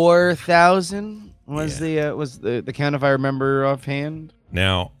was 4,000 was the count, if I remember offhand.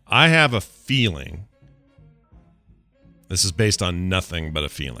 Now, I have a feeling, this is based on nothing but a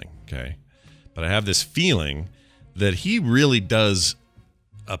feeling, okay? But I have this feeling that he really does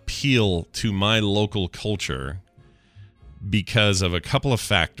appeal to my local culture because of a couple of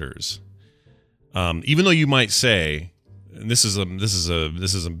factors. Even though you might say, and this is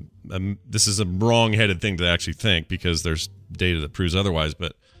a wrong-headed thing to actually think because there's data that proves otherwise,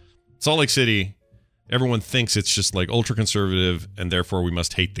 but Salt Lake City, everyone thinks it's just like ultra-conservative and therefore we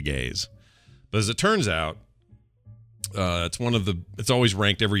must hate the gays. But as it turns out, it's always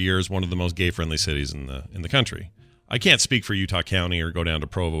ranked every year as one of the most gay-friendly cities in the country. I can't speak for Utah County or go down to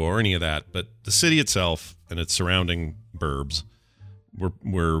Provo or any of that, but the city itself and its surrounding burbs,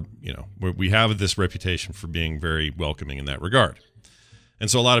 we have this reputation for being very welcoming in that regard. And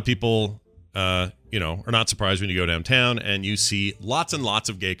so a lot of people, are not surprised when you go downtown and you see lots and lots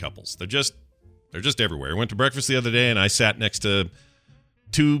of gay couples. They're just everywhere. I went to breakfast the other day and I sat next to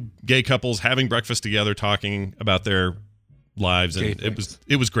 2 gay couples having breakfast together, talking about their lives, and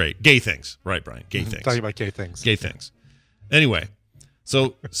it was great. Gay things, right, Brian? Gay things. Talking about gay things. Gay things. Anyway.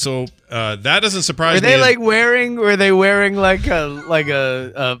 So that doesn't surprise me. Were they wearing like a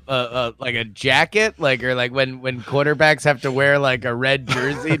jacket, or when quarterbacks have to wear like a red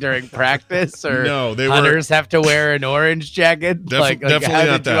jersey during practice, or no, hunters have to wear an orange jacket? Definitely how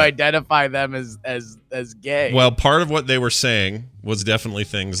not did you identify them as gay? Well, part of what they were saying was definitely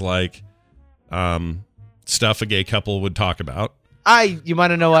things like stuff a gay couple would talk about. You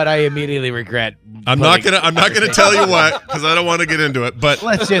want to know what I immediately regret? I'm not gonna tell you what, because I don't want to get into it. But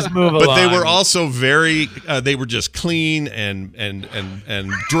let's just move along. But they were also very. They were just clean and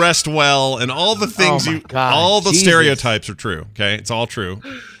dressed well, and all the things stereotypes are true. Okay, it's all true.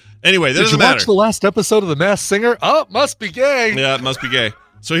 Anyway, that doesn't matter. Did you watch the last episode of The Masked Singer? Oh, it must be gay. Yeah, it must be gay.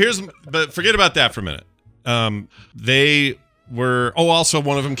 So but forget about that for a minute. They were. Oh, also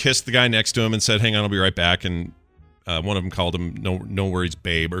one of them kissed the guy next to him and said, "Hang on, I'll be right back." And one of them called him no worries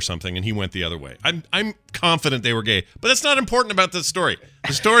babe or something, and he went the other way. I'm confident they were gay, but that's not important about the story.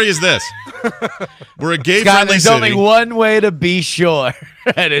 The story is this. We're a gay-friendly city. There's only one way to be sure,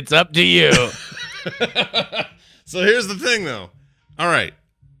 and it's up to you. So here's the thing, though. All right.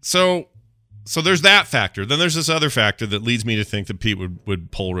 So there's that factor. Then there's this other factor that leads me to think that Pete would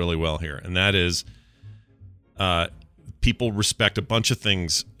poll really well here, and that is people respect a bunch of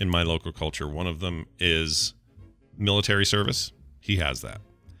things in my local culture. One of them is military service. He has that.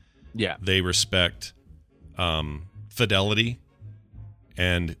 Yeah. They respect fidelity,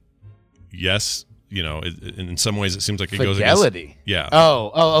 and yes, in some ways it seems like it goes against fidelity. Yeah.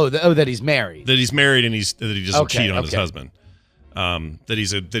 Oh, that he's married. That he's married and that he doesn't cheat on his husband.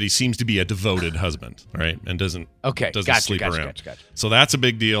 That he seems to be a devoted husband, right? And doesn't sleep around. Gotcha. So that's a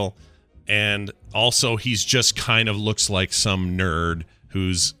big deal. And also he's just kind of looks like some nerd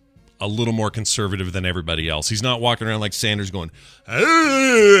who's a little more conservative than everybody else. He's not walking around like Sanders going,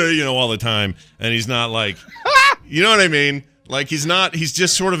 all the time. And he's not like, you know what I mean? Like he's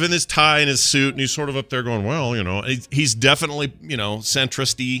just sort of in his tie and his suit, and he's sort of up there going, well, he's definitely,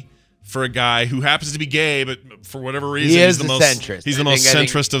 centrist-y for a guy who happens to be gay, but for whatever reason, he's the most centrist. He's the most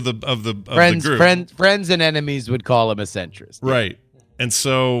centrist of the group. Friends and enemies would call him a centrist. Right. And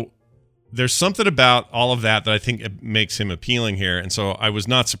so there's something about all of that I think it makes him appealing here. And so I was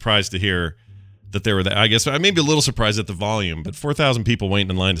not surprised to hear that there were I guess I may be a little surprised at the volume, but 4,000 people waiting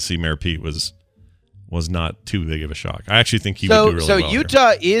in line to see Mayor Pete was was not too big of a shock. I actually think he would do really well. So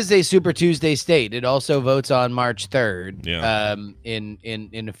Utah is a Super Tuesday state. It also votes on March 3rd. Yeah.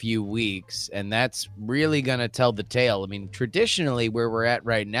 In a few weeks, and that's really going to tell the tale. I mean, traditionally, where we're at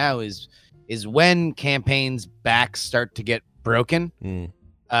right now is when campaigns' backs start to get broken.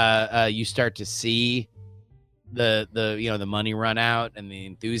 You start to see the money run out and the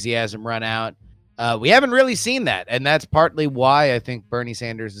enthusiasm run out. We haven't really seen that, and that's partly why I think Bernie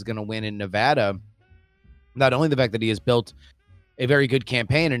Sanders is going to win in Nevada. Not only the fact that he has built a very good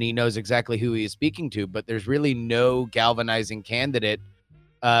campaign and he knows exactly who he is speaking to, but there's really no galvanizing candidate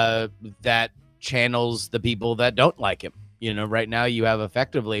that channels the people that don't like him. Right now you have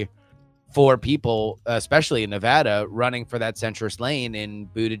effectively 4 people, especially in Nevada, running for that centrist lane in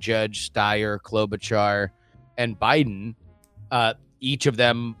Buttigieg, Steyer, Klobuchar, and Biden. Each of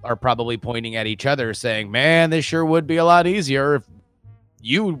them are probably pointing at each other saying, man, this sure would be a lot easier if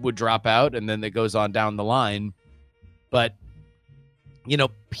you would drop out. And then it goes on down the line. But,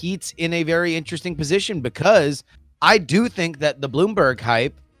 Pete's in a very interesting position because I do think that the Bloomberg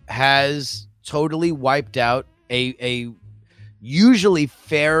hype has totally wiped out a usually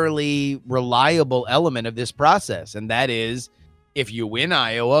fairly reliable element of this process. And that is, if you win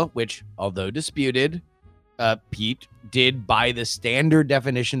Iowa, which, although disputed, Pete did by the standard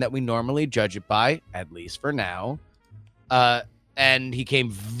definition that we normally judge it by, at least for now. And he came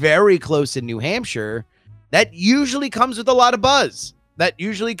very close in New Hampshire. That usually comes with a lot of buzz. That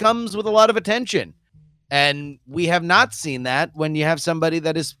usually comes with a lot of attention. And we have not seen that when you have somebody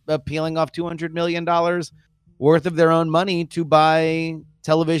that is peeling off $200 million worth of their own money to buy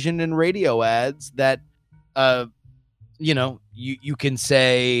television and radio ads that, you can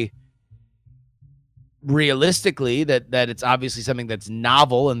say realistically that it's obviously something that's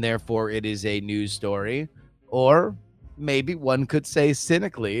novel and therefore it is a news story. Or maybe one could say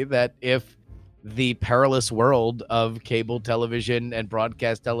cynically that if the perilous world of cable television and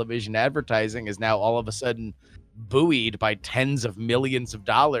broadcast television advertising is now all of a sudden buoyed by tens of millions of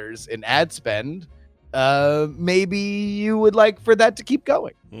dollars in ad spend, maybe you would like for that to keep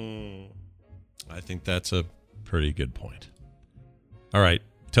going. I think that's a pretty good point. All right.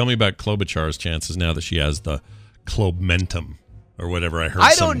 Tell me about Klobuchar's chances now that she has the Klobumentum or whatever I heard.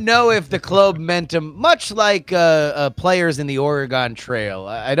 I don't know if the Klobumentum, much like players in the Oregon Trail,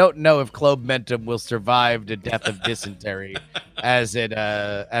 I don't know if Klobumentum will survive the death of dysentery as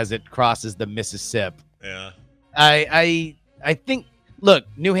it crosses the Mississippi. Yeah. I think, look,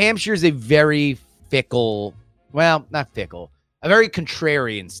 New Hampshire is a very fickle, well, not fickle, a very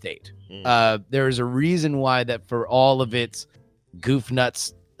contrarian state. There is a reason why that for all of its goof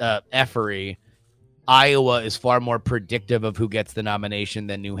nuts effery, Iowa is far more predictive of who gets the nomination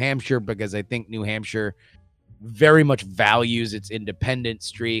than New Hampshire, because I think New Hampshire very much values its independent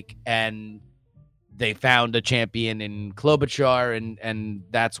streak, and they found a champion in Klobuchar, and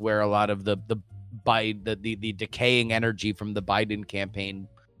that's where a lot of the decaying energy from the Biden campaign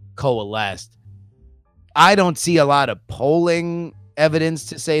coalesced. I don't see a lot of polling evidence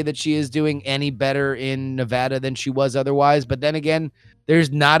to say that she is doing any better in Nevada than she was otherwise, but then again,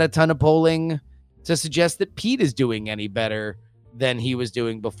 there's not a ton of polling to suggest that Pete is doing any better than he was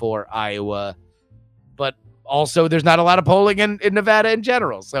doing before Iowa. But also there's not a lot of polling in Nevada in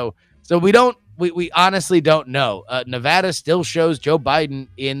general. So we honestly don't know. Nevada still shows Joe Biden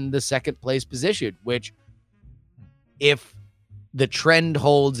in the second place position, which if the trend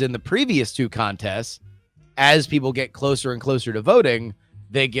holds in the previous 2 contests, as people get closer and closer to voting,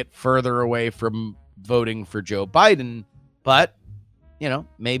 they get further away from voting for Joe Biden. But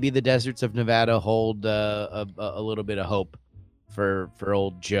maybe the deserts of Nevada hold a little bit of hope for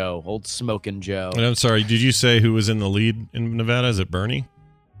old Joe, old smoking Joe. And I'm sorry, did you say who was in the lead in Nevada? Is it Bernie?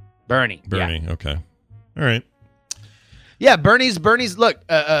 Bernie. Yeah. Okay. All right. Yeah, Bernie's look,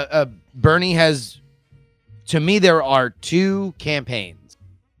 Bernie has, to me, there are 2 campaigns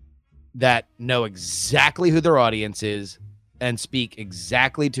that know exactly who their audience is and speak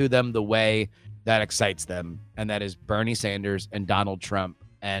exactly to them the way that excites them, and that is Bernie Sanders and Donald Trump.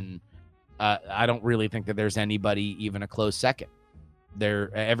 And I don't really think that there's anybody even a close second.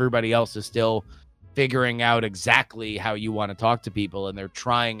 Everybody else is still figuring out exactly how you want to talk to people, and they're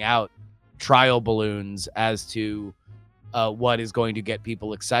trying out trial balloons as to what is going to get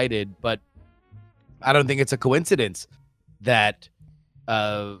people excited. But I don't think it's a coincidence that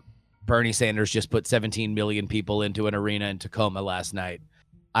Bernie Sanders just put 17 million people into an arena in Tacoma last night.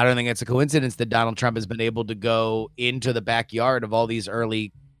 I don't think it's a coincidence that Donald Trump has been able to go into the backyard of all these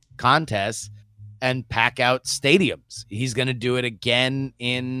early contests and pack out stadiums. He's going to do it again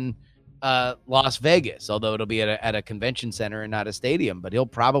in Las Vegas, although it'll be at a convention center and not a stadium. But he'll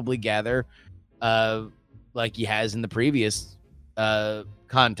probably gather like he has in the previous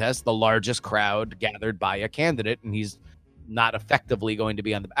contest, the largest crowd gathered by a candidate, and he's not effectively going to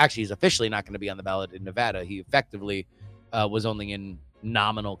be on the. Actually, he's officially not going to be on the ballot in Nevada. He effectively was only in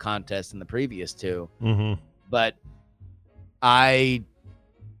nominal contests in the previous two. But I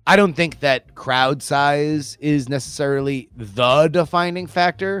don't think that crowd size is necessarily the defining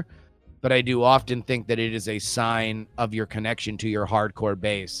factor, but I do often think that it is a sign of your connection to your hardcore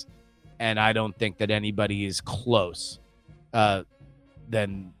base. And I don't think that anybody is close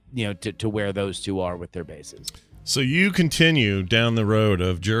than, to where those two are with their bases. So you continue down the road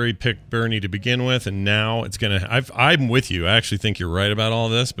of jury picked Bernie to begin with, and now it's going to... I'm with you. I actually think you're right about all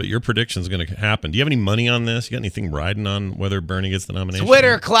this, but your prediction is going to happen. Do you have any money on this? You got anything riding on whether Bernie gets the nomination?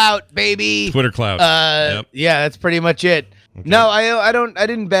 Twitter clout, baby. Twitter clout. Yep. Yeah, that's pretty much it. Okay. No, I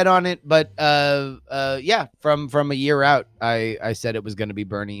didn't bet on it, but yeah, from a year out, I said it was going to be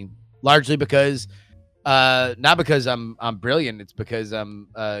Bernie, largely because not because I'm brilliant. It's because I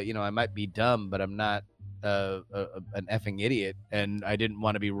might be dumb, but I'm not an effing idiot, and I didn't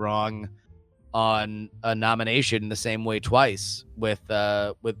want to be wrong on a nomination the same way twice with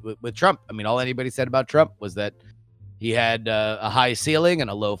Trump. I mean, all anybody said about Trump was that he had a high ceiling and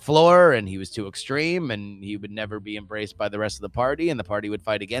a low floor, and he was too extreme, and he would never be embraced by the rest of the party, and the party would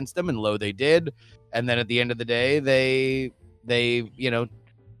fight against him, and lo, they did. And then at the end of the day, they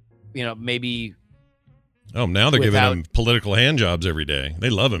maybe. Oh, now they're giving him political hand jobs every day. They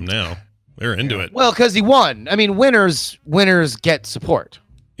love him now. They're into it. Well, because he won. I mean, winners get support.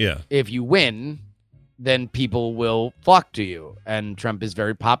 Yeah. If you win, then people will flock to you. And Trump is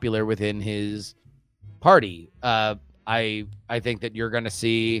very popular within his party. I think that you're going to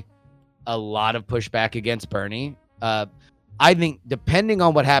see a lot of pushback against Bernie. I think depending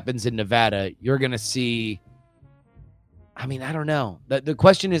on what happens in Nevada, you're going to see... I mean, I don't know. The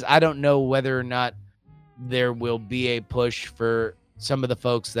question is, I don't know whether or not there will be a push for some of the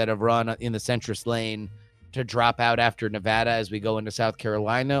folks that have run in the centrist lane to drop out after Nevada as we go into South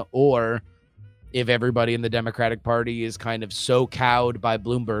Carolina, or if everybody in the Democratic Party is kind of so cowed by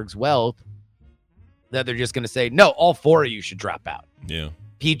Bloomberg's wealth that they're just going to say, no, all four of you should drop out. Yeah.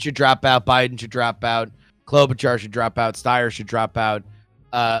 Pete should drop out. Biden should drop out. Klobuchar should drop out. Steyer should drop out.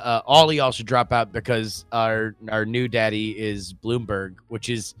 All of y'all should drop out because our new daddy is Bloomberg, which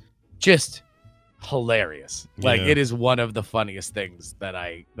is just hilarious. Like, it is one of the funniest things that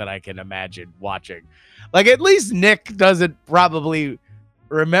I can imagine watching. Like, at least Nick doesn't probably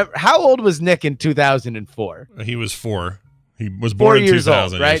remember. How old was Nick in 2004? He was 4. He was born in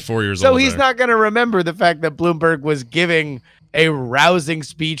 2000. Old, right? He was 4 years old. So he's not going to remember the fact that Bloomberg was giving a rousing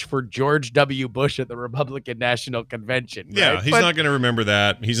speech for George W. Bush at the Republican National Convention. Right? Yeah, he's not going to remember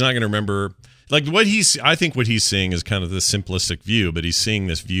that. He's not going to remember, like, I think what he's seeing is kind of the simplistic view, but he's seeing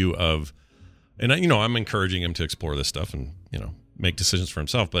this view of, and I'm encouraging him to explore this stuff and, make decisions for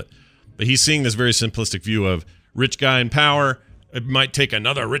himself, but he's seeing this very simplistic view of rich guy in power. It might take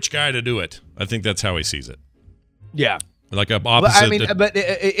another rich guy to do it. I think that's how he sees it. Yeah. Like a opposite. But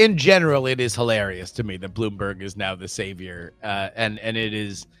in general, it is hilarious to me that Bloomberg is now the savior, and it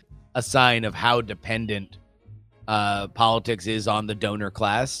is a sign of how dependent politics is on the donor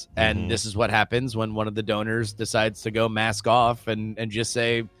class. And this is what happens when one of the donors decides to go mask off and just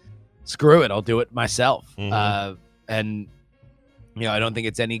say, "Screw it, I'll do it myself." And I don't think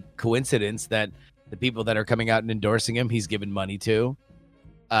it's any coincidence that the people that are coming out and endorsing him, he's given money to.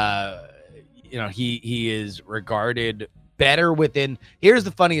 He is regarded better within. Here's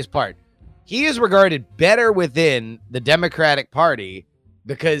the funniest part. He is regarded better within the Democratic Party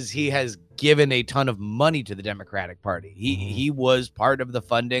because he has given a ton of money to the Democratic Party. He was part of the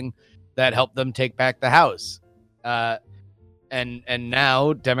funding that helped them take back the House. And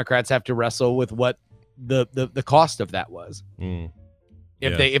now Democrats have to wrestle with what the cost of that was.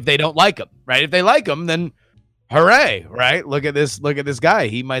 If they don't like him, right? If they like him, then hooray, right? Look at this guy.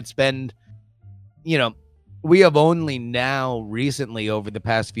 He might spend, we have only now recently over the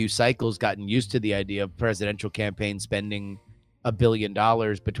past few cycles gotten used to the idea of presidential campaigns spending $1 billion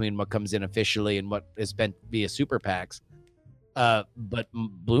between what comes in officially and what is spent via super PACs. But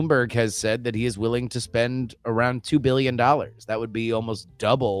Bloomberg has said that he is willing to spend around $2 billion. That would be almost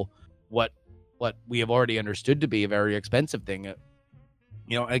double what we have already understood to be a very expensive thing.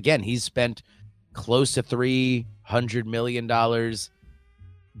 Again, he's spent close to $300 million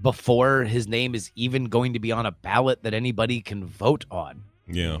before his name is even going to be on a ballot that anybody can vote on.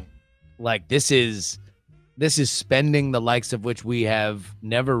 Yeah. Like, this is spending the likes of which we have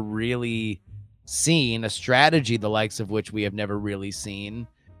never really seen, a strategy the likes of which we have never really seen,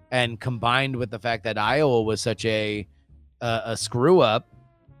 and combined with the fact that Iowa was such a screw up,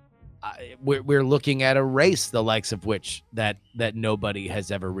 we're looking at a race the likes of which that nobody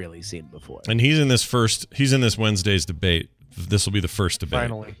has ever really seen before. And he's in this Wednesday's debate. This will be the first debate.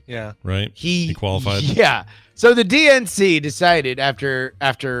 Finally, yeah. Right? He qualified? Yeah. So the DNC decided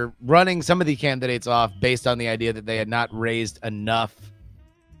after running some of the candidates off based on the idea that they had not raised enough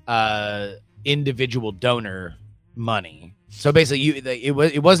individual donor money. So basically,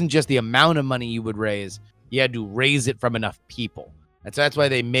 it wasn't just the amount of money you would raise. You had to raise it from enough people. And so that's why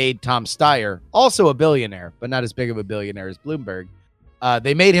they made Tom Steyer, also a billionaire, but not as big of a billionaire as Bloomberg.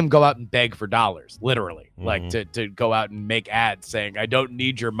 They made him go out and beg for dollars, literally, like to go out and make ads saying, I don't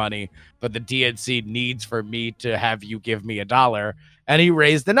need your money, but the DNC needs for me to have you give me $1. And he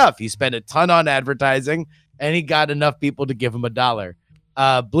raised enough. He spent a ton on advertising, and he got enough people to give him $1.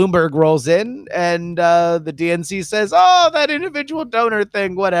 Bloomberg rolls in, and the DNC says, oh, that individual donor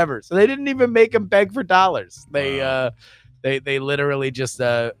thing, whatever. So they didn't even make him beg for dollars. They literally just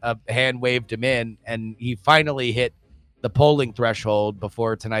hand waved him in, and he finally hit the polling threshold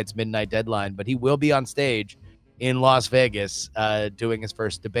before tonight's midnight deadline. But he will be on stage in Las Vegas doing his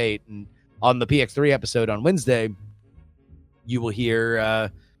first debate. And on the PX3 episode on Wednesday, you will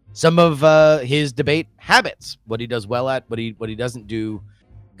hear some of his debate habits, what he does well at, what he doesn't do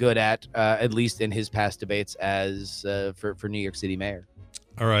good at least in his past debates as for New York City mayor.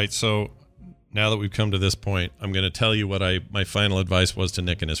 All right, so now that we've come to this point, I'm going to tell you what my final advice was to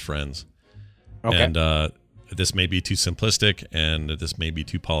Nick and his friends. Okay. And this may be too simplistic, and this may be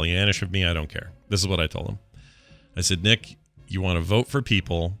too Pollyannish of me. I don't care. This is what I told him. I said, Nick, you want to vote for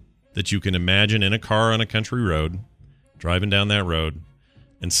people that you can imagine in a car on a country road, driving down that road,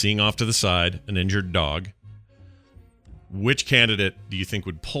 and seeing off to the side an injured dog. Which candidate do you think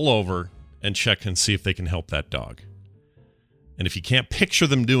would pull over and check and see if they can help that dog? And if you can't picture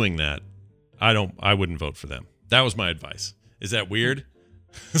them doing that, I wouldn't vote for them. That was my advice. Is that weird?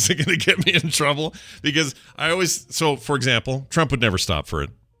 Is it going to get me in trouble? Because for example, Trump would never stop for an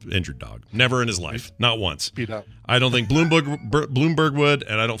injured dog. Never in his life. Not once. Speed up. I don't think Bloomberg would,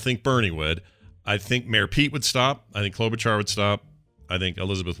 and I don't think Bernie would. I think Mayor Pete would stop. I think Klobuchar would stop. I think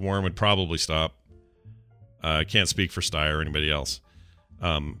Elizabeth Warren would probably stop. I can't speak for Steyer or anybody else.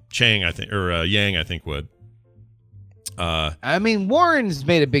 Yang, I think would. I mean, Warren's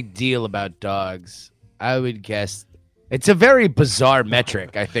made a big deal about dogs. I would guess it's a very bizarre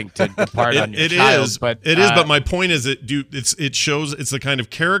metric, I think, to depart on your child. But my point is it shows it's the kind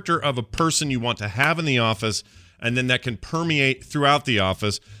of character of a person you want to have in the office, and then that can permeate throughout the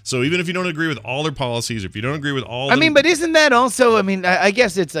office. So even if you don't agree with all their policies, if you don't agree with all but isn't that also, I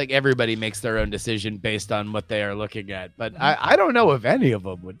guess it's like everybody makes their own decision based on what they are looking at. But I don't know if any of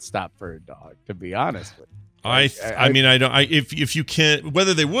them would stop for a dog, to be honest with you. If you can't,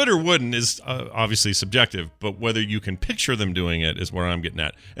 whether they would or wouldn't is obviously subjective, but whether you can picture them doing it is where I'm getting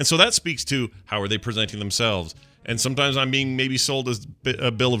at. And so that speaks to how are they presenting themselves. And sometimes I'm being maybe sold as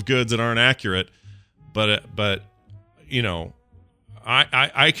a bill of goods that aren't accurate, but you know,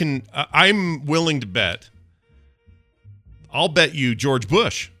 I'm willing to bet. I'll bet you George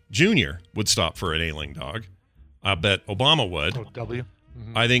Bush Jr. would stop for an ailing dog. I bet Obama would.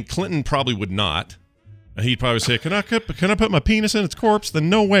 Mm-hmm. I think Clinton probably would not. He'd probably say, "Can I put my penis in its corpse?" Then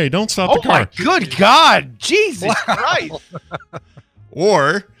no way, don't stop the car. Oh my good God, Jesus Christ!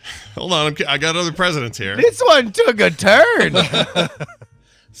 Or, hold on, I got other presidents here. This one took a turn.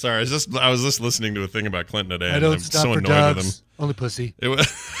 Sorry, I was just listening to a thing about Clinton today. I don't and I'm stop so for annoyed dogs. with him. Only pussy. It was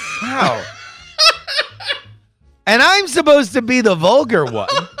Wow. And I'm supposed to be the vulgar one.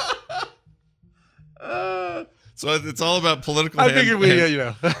 So it's all about political.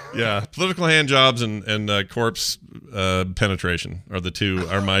 Yeah, political hand jobs and corpse penetration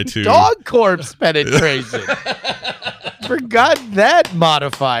are my two. Dog corpse penetration. Forgot that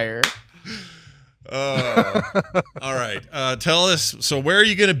modifier. All right. Tell us. So where are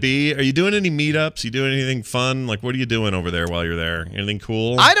you going to be? Are you doing any meetups? You doing anything fun? Like, what are you doing over there while you're there? Anything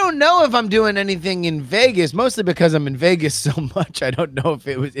cool? I don't know if I'm doing anything in Vegas, mostly because I'm in Vegas so much. I don't know if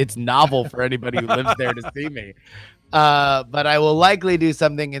it's novel for anybody who lives there to see me. But I will likely do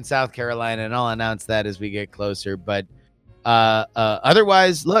something in South Carolina, and I'll announce that as we get closer. But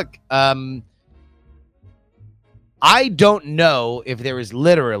otherwise, look, I don't know if there is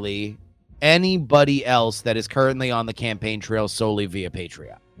literally anybody else that is currently on the campaign trail solely via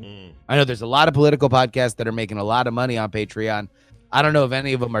Patreon. I know there's a lot of political podcasts that are making a lot of money on Patreon. I don't know if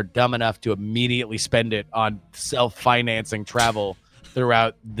any of them are dumb enough to immediately spend it on self-financing travel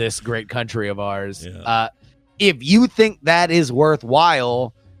throughout this great country of ours. Yeah. If you think that is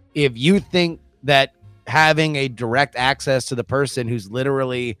worthwhile, if you think that having a direct access to the person who's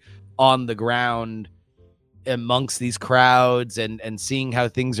literally on the ground amongst these crowds and seeing how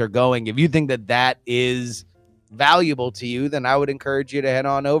things are going. If you think that is valuable to you, then I would encourage you to head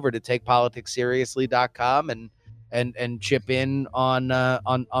on over to takepoliticsseriously.com and chip in on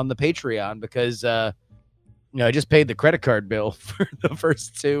the Patreon, because I just paid the credit card bill for the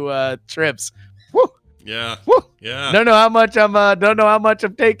first 2 trips. Woo! Yeah. Woo! Yeah. Don't know how much I'm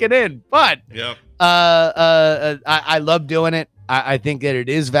taking in, but yep. I love doing it. I think that it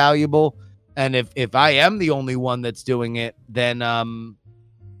is valuable, and if I am the only one that's doing it, then I'm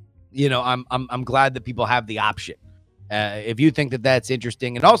glad that people have the option. If you think that that's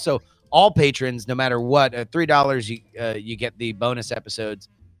interesting, and also all patrons, no matter what, at $3 you get the bonus episodes,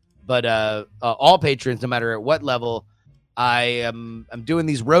 but all patrons, no matter at what level, I'm doing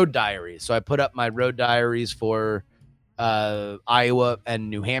these road diaries. So I put up my road diaries for Iowa and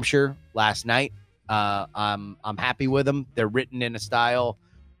New Hampshire last night. I'm happy with them. They're written in a style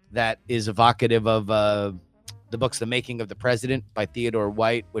that is evocative of the books The Making of the President by Theodore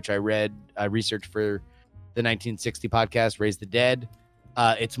White, which I researched for the 1960 podcast Raise the Dead.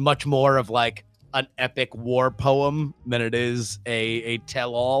 It's much more of like an epic war poem than it is a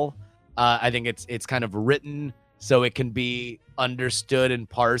tell-all. I think it's kind of written so it can be understood and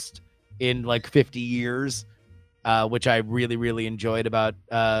parsed in like 50 years, which I really, really enjoyed about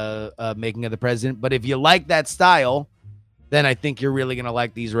Making of the President. But if you like that style, then I think you're really going to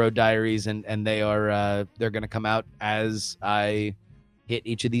like these road diaries, and they're going to come out as I hit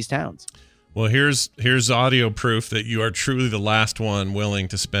each of these towns. Well, here's audio proof that you are truly the last one willing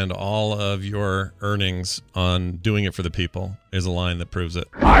to spend all of your earnings on doing it for the people. Is a line that proves it.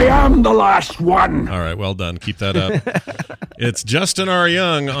 I am the last one. All right, well done. Keep that up. It's Justin R.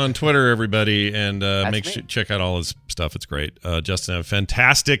 Young on Twitter, everybody, and make sure check out all his stuff. It's great. Justin, have a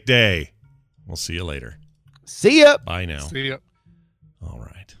fantastic day. We'll see you later. See ya. Bye now. See ya. All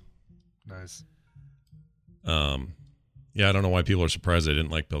right. Nice. Yeah, I don't know why people are surprised I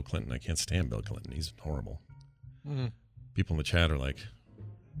didn't like Bill Clinton. I can't stand Bill Clinton. He's horrible. People in the chat are like,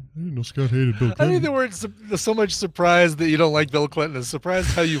 I didn't know Scott hated Bill Clinton. I think the word so much surprised that you don't like Bill Clinton is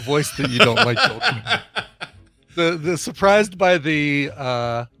surprised how you voiced that you don't like Bill Clinton. The surprised by the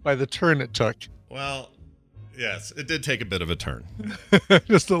turn it took. Well, yes, it did take a bit of a turn.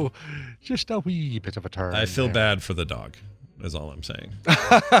 just a wee bit of a turn. I feel bad for the dog, is all I'm saying.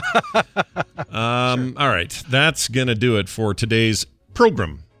 All right, that's going to do it for today's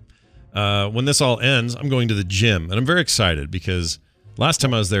program. When this all ends, I'm going to the gym, and I'm very excited because last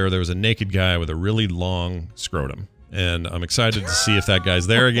time I was there was a naked guy with a really long scrotum, and I'm excited to see if that guy's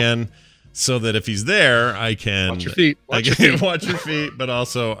there again, so that if he's there, I can watch your feet. Watch your feet, but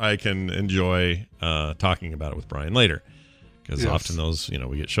also I can enjoy talking about it with Brian later, because often those,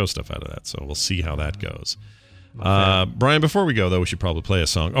 we get show stuff out of that. So we'll see how that goes. Brian, before we go, though, we should probably play a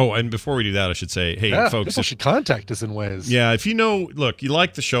song. Oh, and before we do that, I should say, hey, folks, people should contact us in ways. Yeah, if look, you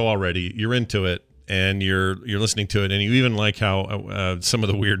like the show already, you're into it, and you're listening to it, and you even like how some of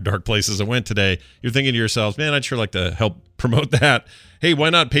the weird dark places I went today, you're thinking to yourselves, man, I'd sure like to help promote that. Hey, why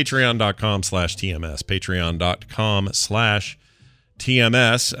not patreon.com/TMS?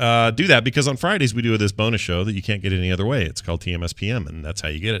 Patreon.com/TMS. Do that, because on Fridays we do this bonus show that you can't get any other way. It's called TMS PM, and that's how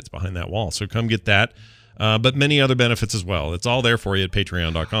you get it. It's behind that wall. So come get that. But many other benefits as well. It's all there for you at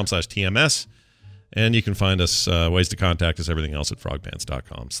patreon.com/TMS. And you can find us, ways to contact us, everything else at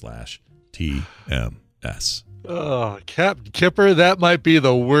frogpants.com/TMS. Oh, Captain Kipper, that might be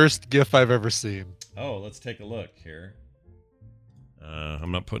the worst GIF I've ever seen. Oh, let's take a look here.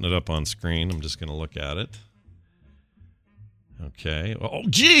 I'm not putting it up on screen. I'm just going to look at it. Okay. Oh,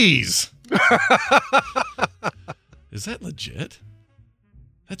 geez! Is that legit?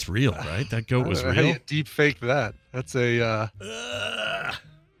 That's real, right? That goat was real. How you deep fake that? That's a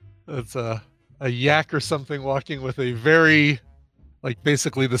yak or something walking with a very,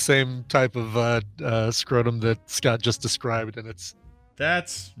 basically the same type of scrotum that Scott just described, and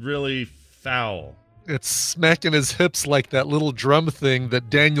that's really foul. It's smacking his hips like that little drum thing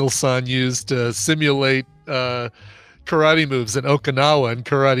that Daniel-san used to simulate karate moves in Okinawa and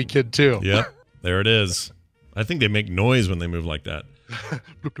Karate Kid 2. Yep, there it is. I think they make noise when they move like that.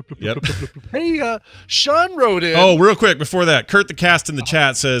 Yep. Hey, Sean wrote in. Oh, real quick before that, Kurt the Cast in the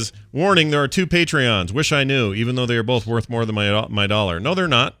chat says, warning, there are 2 Patreons. Wish I knew, even though they are both worth more than my dollar. No, they're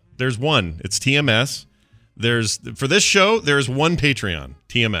not. There's one. It's TMS. For this show, there's one Patreon.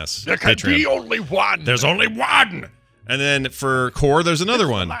 TMS. There can be only one. There's only one. And then for Core, there's another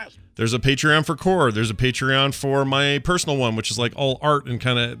one. There's a Patreon for Core. There's a Patreon for my personal one, which is like all art and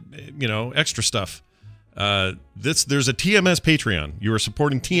kind of, extra stuff. There's a TMS Patreon. You are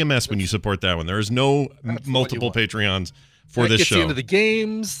supporting TMS when you support that one. There is no multiple Patreons for this gets show. You into the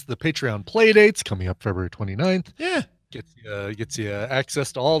games, the Patreon play dates coming up February 29th. Yeah. Gets you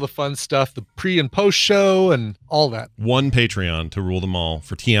access to all the fun stuff, the pre and post show and all that. One Patreon to rule them all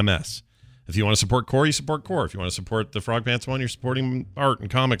for TMS. If you want to support Core, you support Core. If you want to support the Frog Pants one, you're supporting art and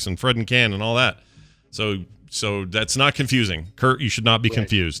comics and Fred and Can and all that. So that's not confusing. Kurt, you should not be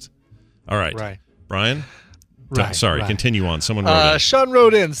confused. All right. Right. Brian? Right. Sorry, continue on. Someone wrote in. Sean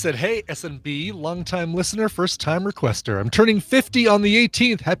wrote in, said, "Hey, SNB, longtime listener, first-time requester. I'm turning 50 on the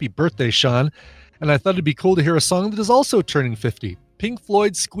 18th. Happy birthday, Sean. And I thought it'd be cool to hear a song that is also turning 50. Pink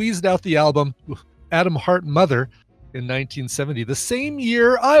Floyd squeezed out the album Adam Hart Mother in 1970, the same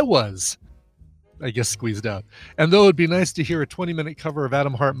year I was, I guess, squeezed out. And though it'd be nice to hear a 20-minute cover of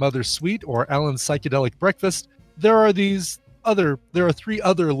Adam Hart Mother's Suite or Alan's Psychedelic Breakfast, there are 3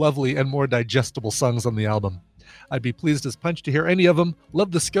 other lovely and more digestible songs on the album. I'd be pleased as punch to hear any of them. Love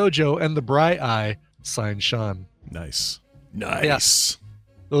the Scojo and the Bri Eye. Signed, Sean." Nice. Yeah.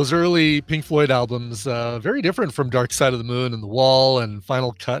 Those early Pink Floyd albums, very different from Dark Side of the Moon and The Wall and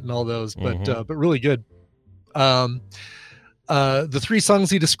Final Cut and all those, but really good. The 3 songs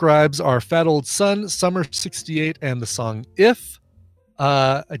he describes are Fat Old Sun, Summer 68, and the song If.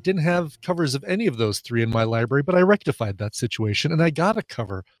 I didn't have covers of any of those 3 in my library, but I rectified that situation, and I got a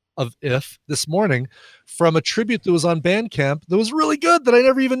cover of If this morning from a tribute that was on Bandcamp that was really good that I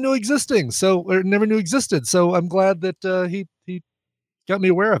never even knew existed. So I'm glad that he got me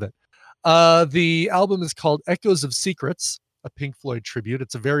aware of it. The album is called Echoes of Secrets, a Pink Floyd tribute.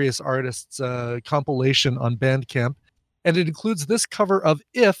 It's a various artists compilation on Bandcamp, and it includes this cover of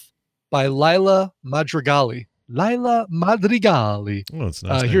If by Lila Madrigali. Oh, it's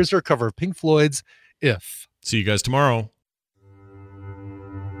nice. Here's her cover of Pink Floyd's If. See you guys tomorrow.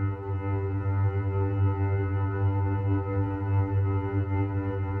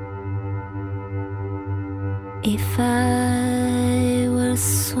 If I were a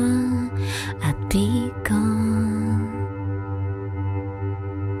swan, I'd be gone.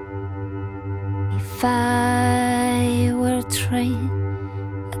 If I were a train,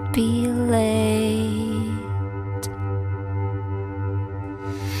 I'd be late.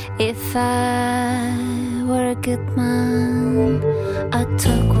 If I were a good man, I'd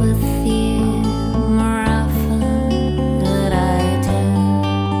talk with you more often than I do.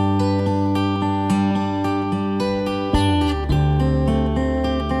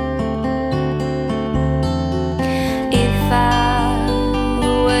 If I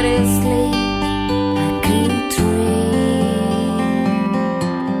were to sleep, I could dream.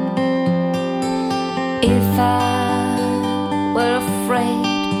 If I were afraid,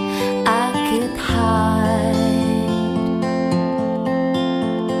 I could hide.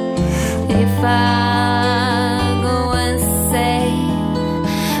 If I go insane,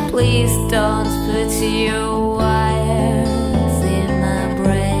 please don't put your wires in my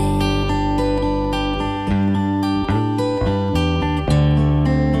brain.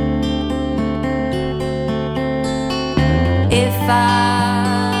 If I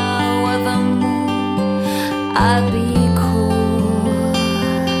were the moon, I'd be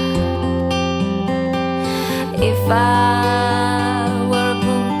if I were a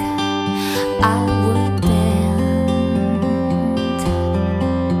book, I would bend.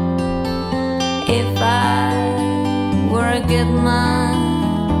 If I were a good man,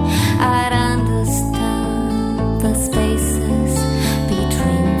 I'd understand the spaces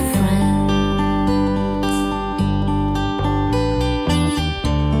between friends.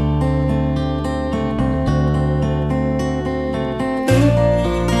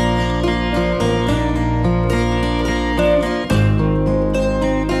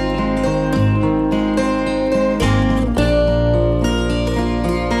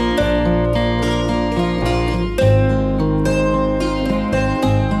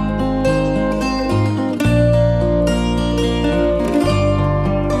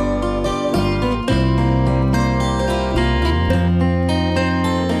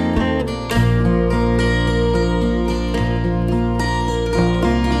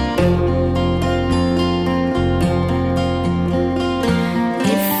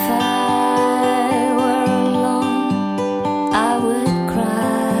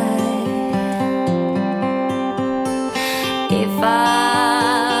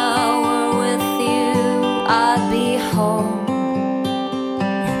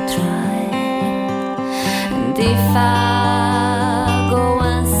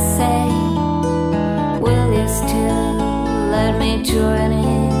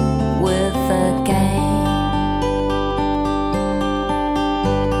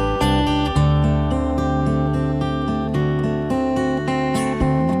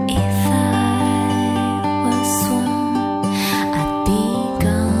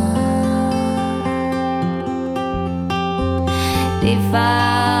 If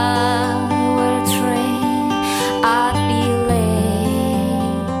I were a train, I'd be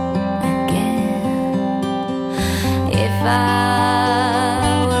late again. If I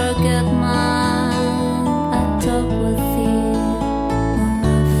were a good man, I'd talk with you more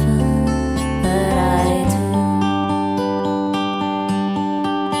often than I do.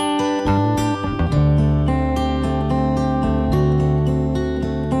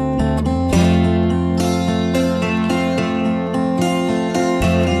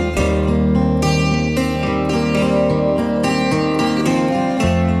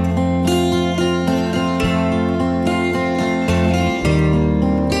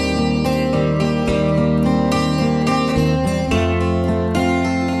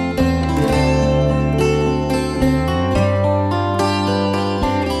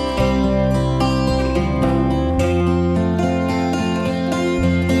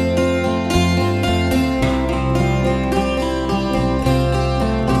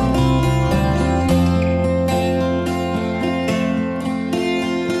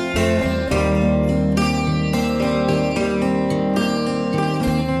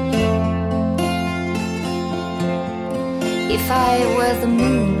 If I were the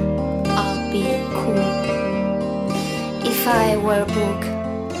moon, I'd be cool. If I were a book,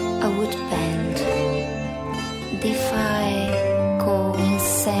 I would bend. And if I go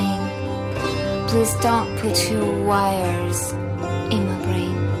insane, please don't put your wires in my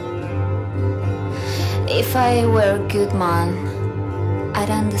brain. If I were a good man, I'd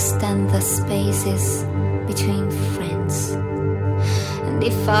understand the spaces between friends. And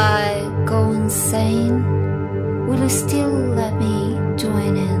if I go insane, will you still let me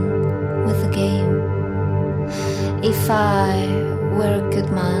join in with the game? If I were a good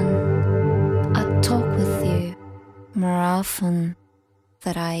man, I'd talk with you more often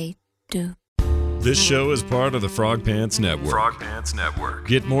than I do. This show is part of the Frog Pants Network. Frog Pants Network.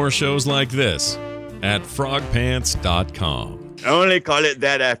 Get more shows like this at frogpants.com. I only call it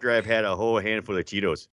that after I've had a whole handful of Cheetos.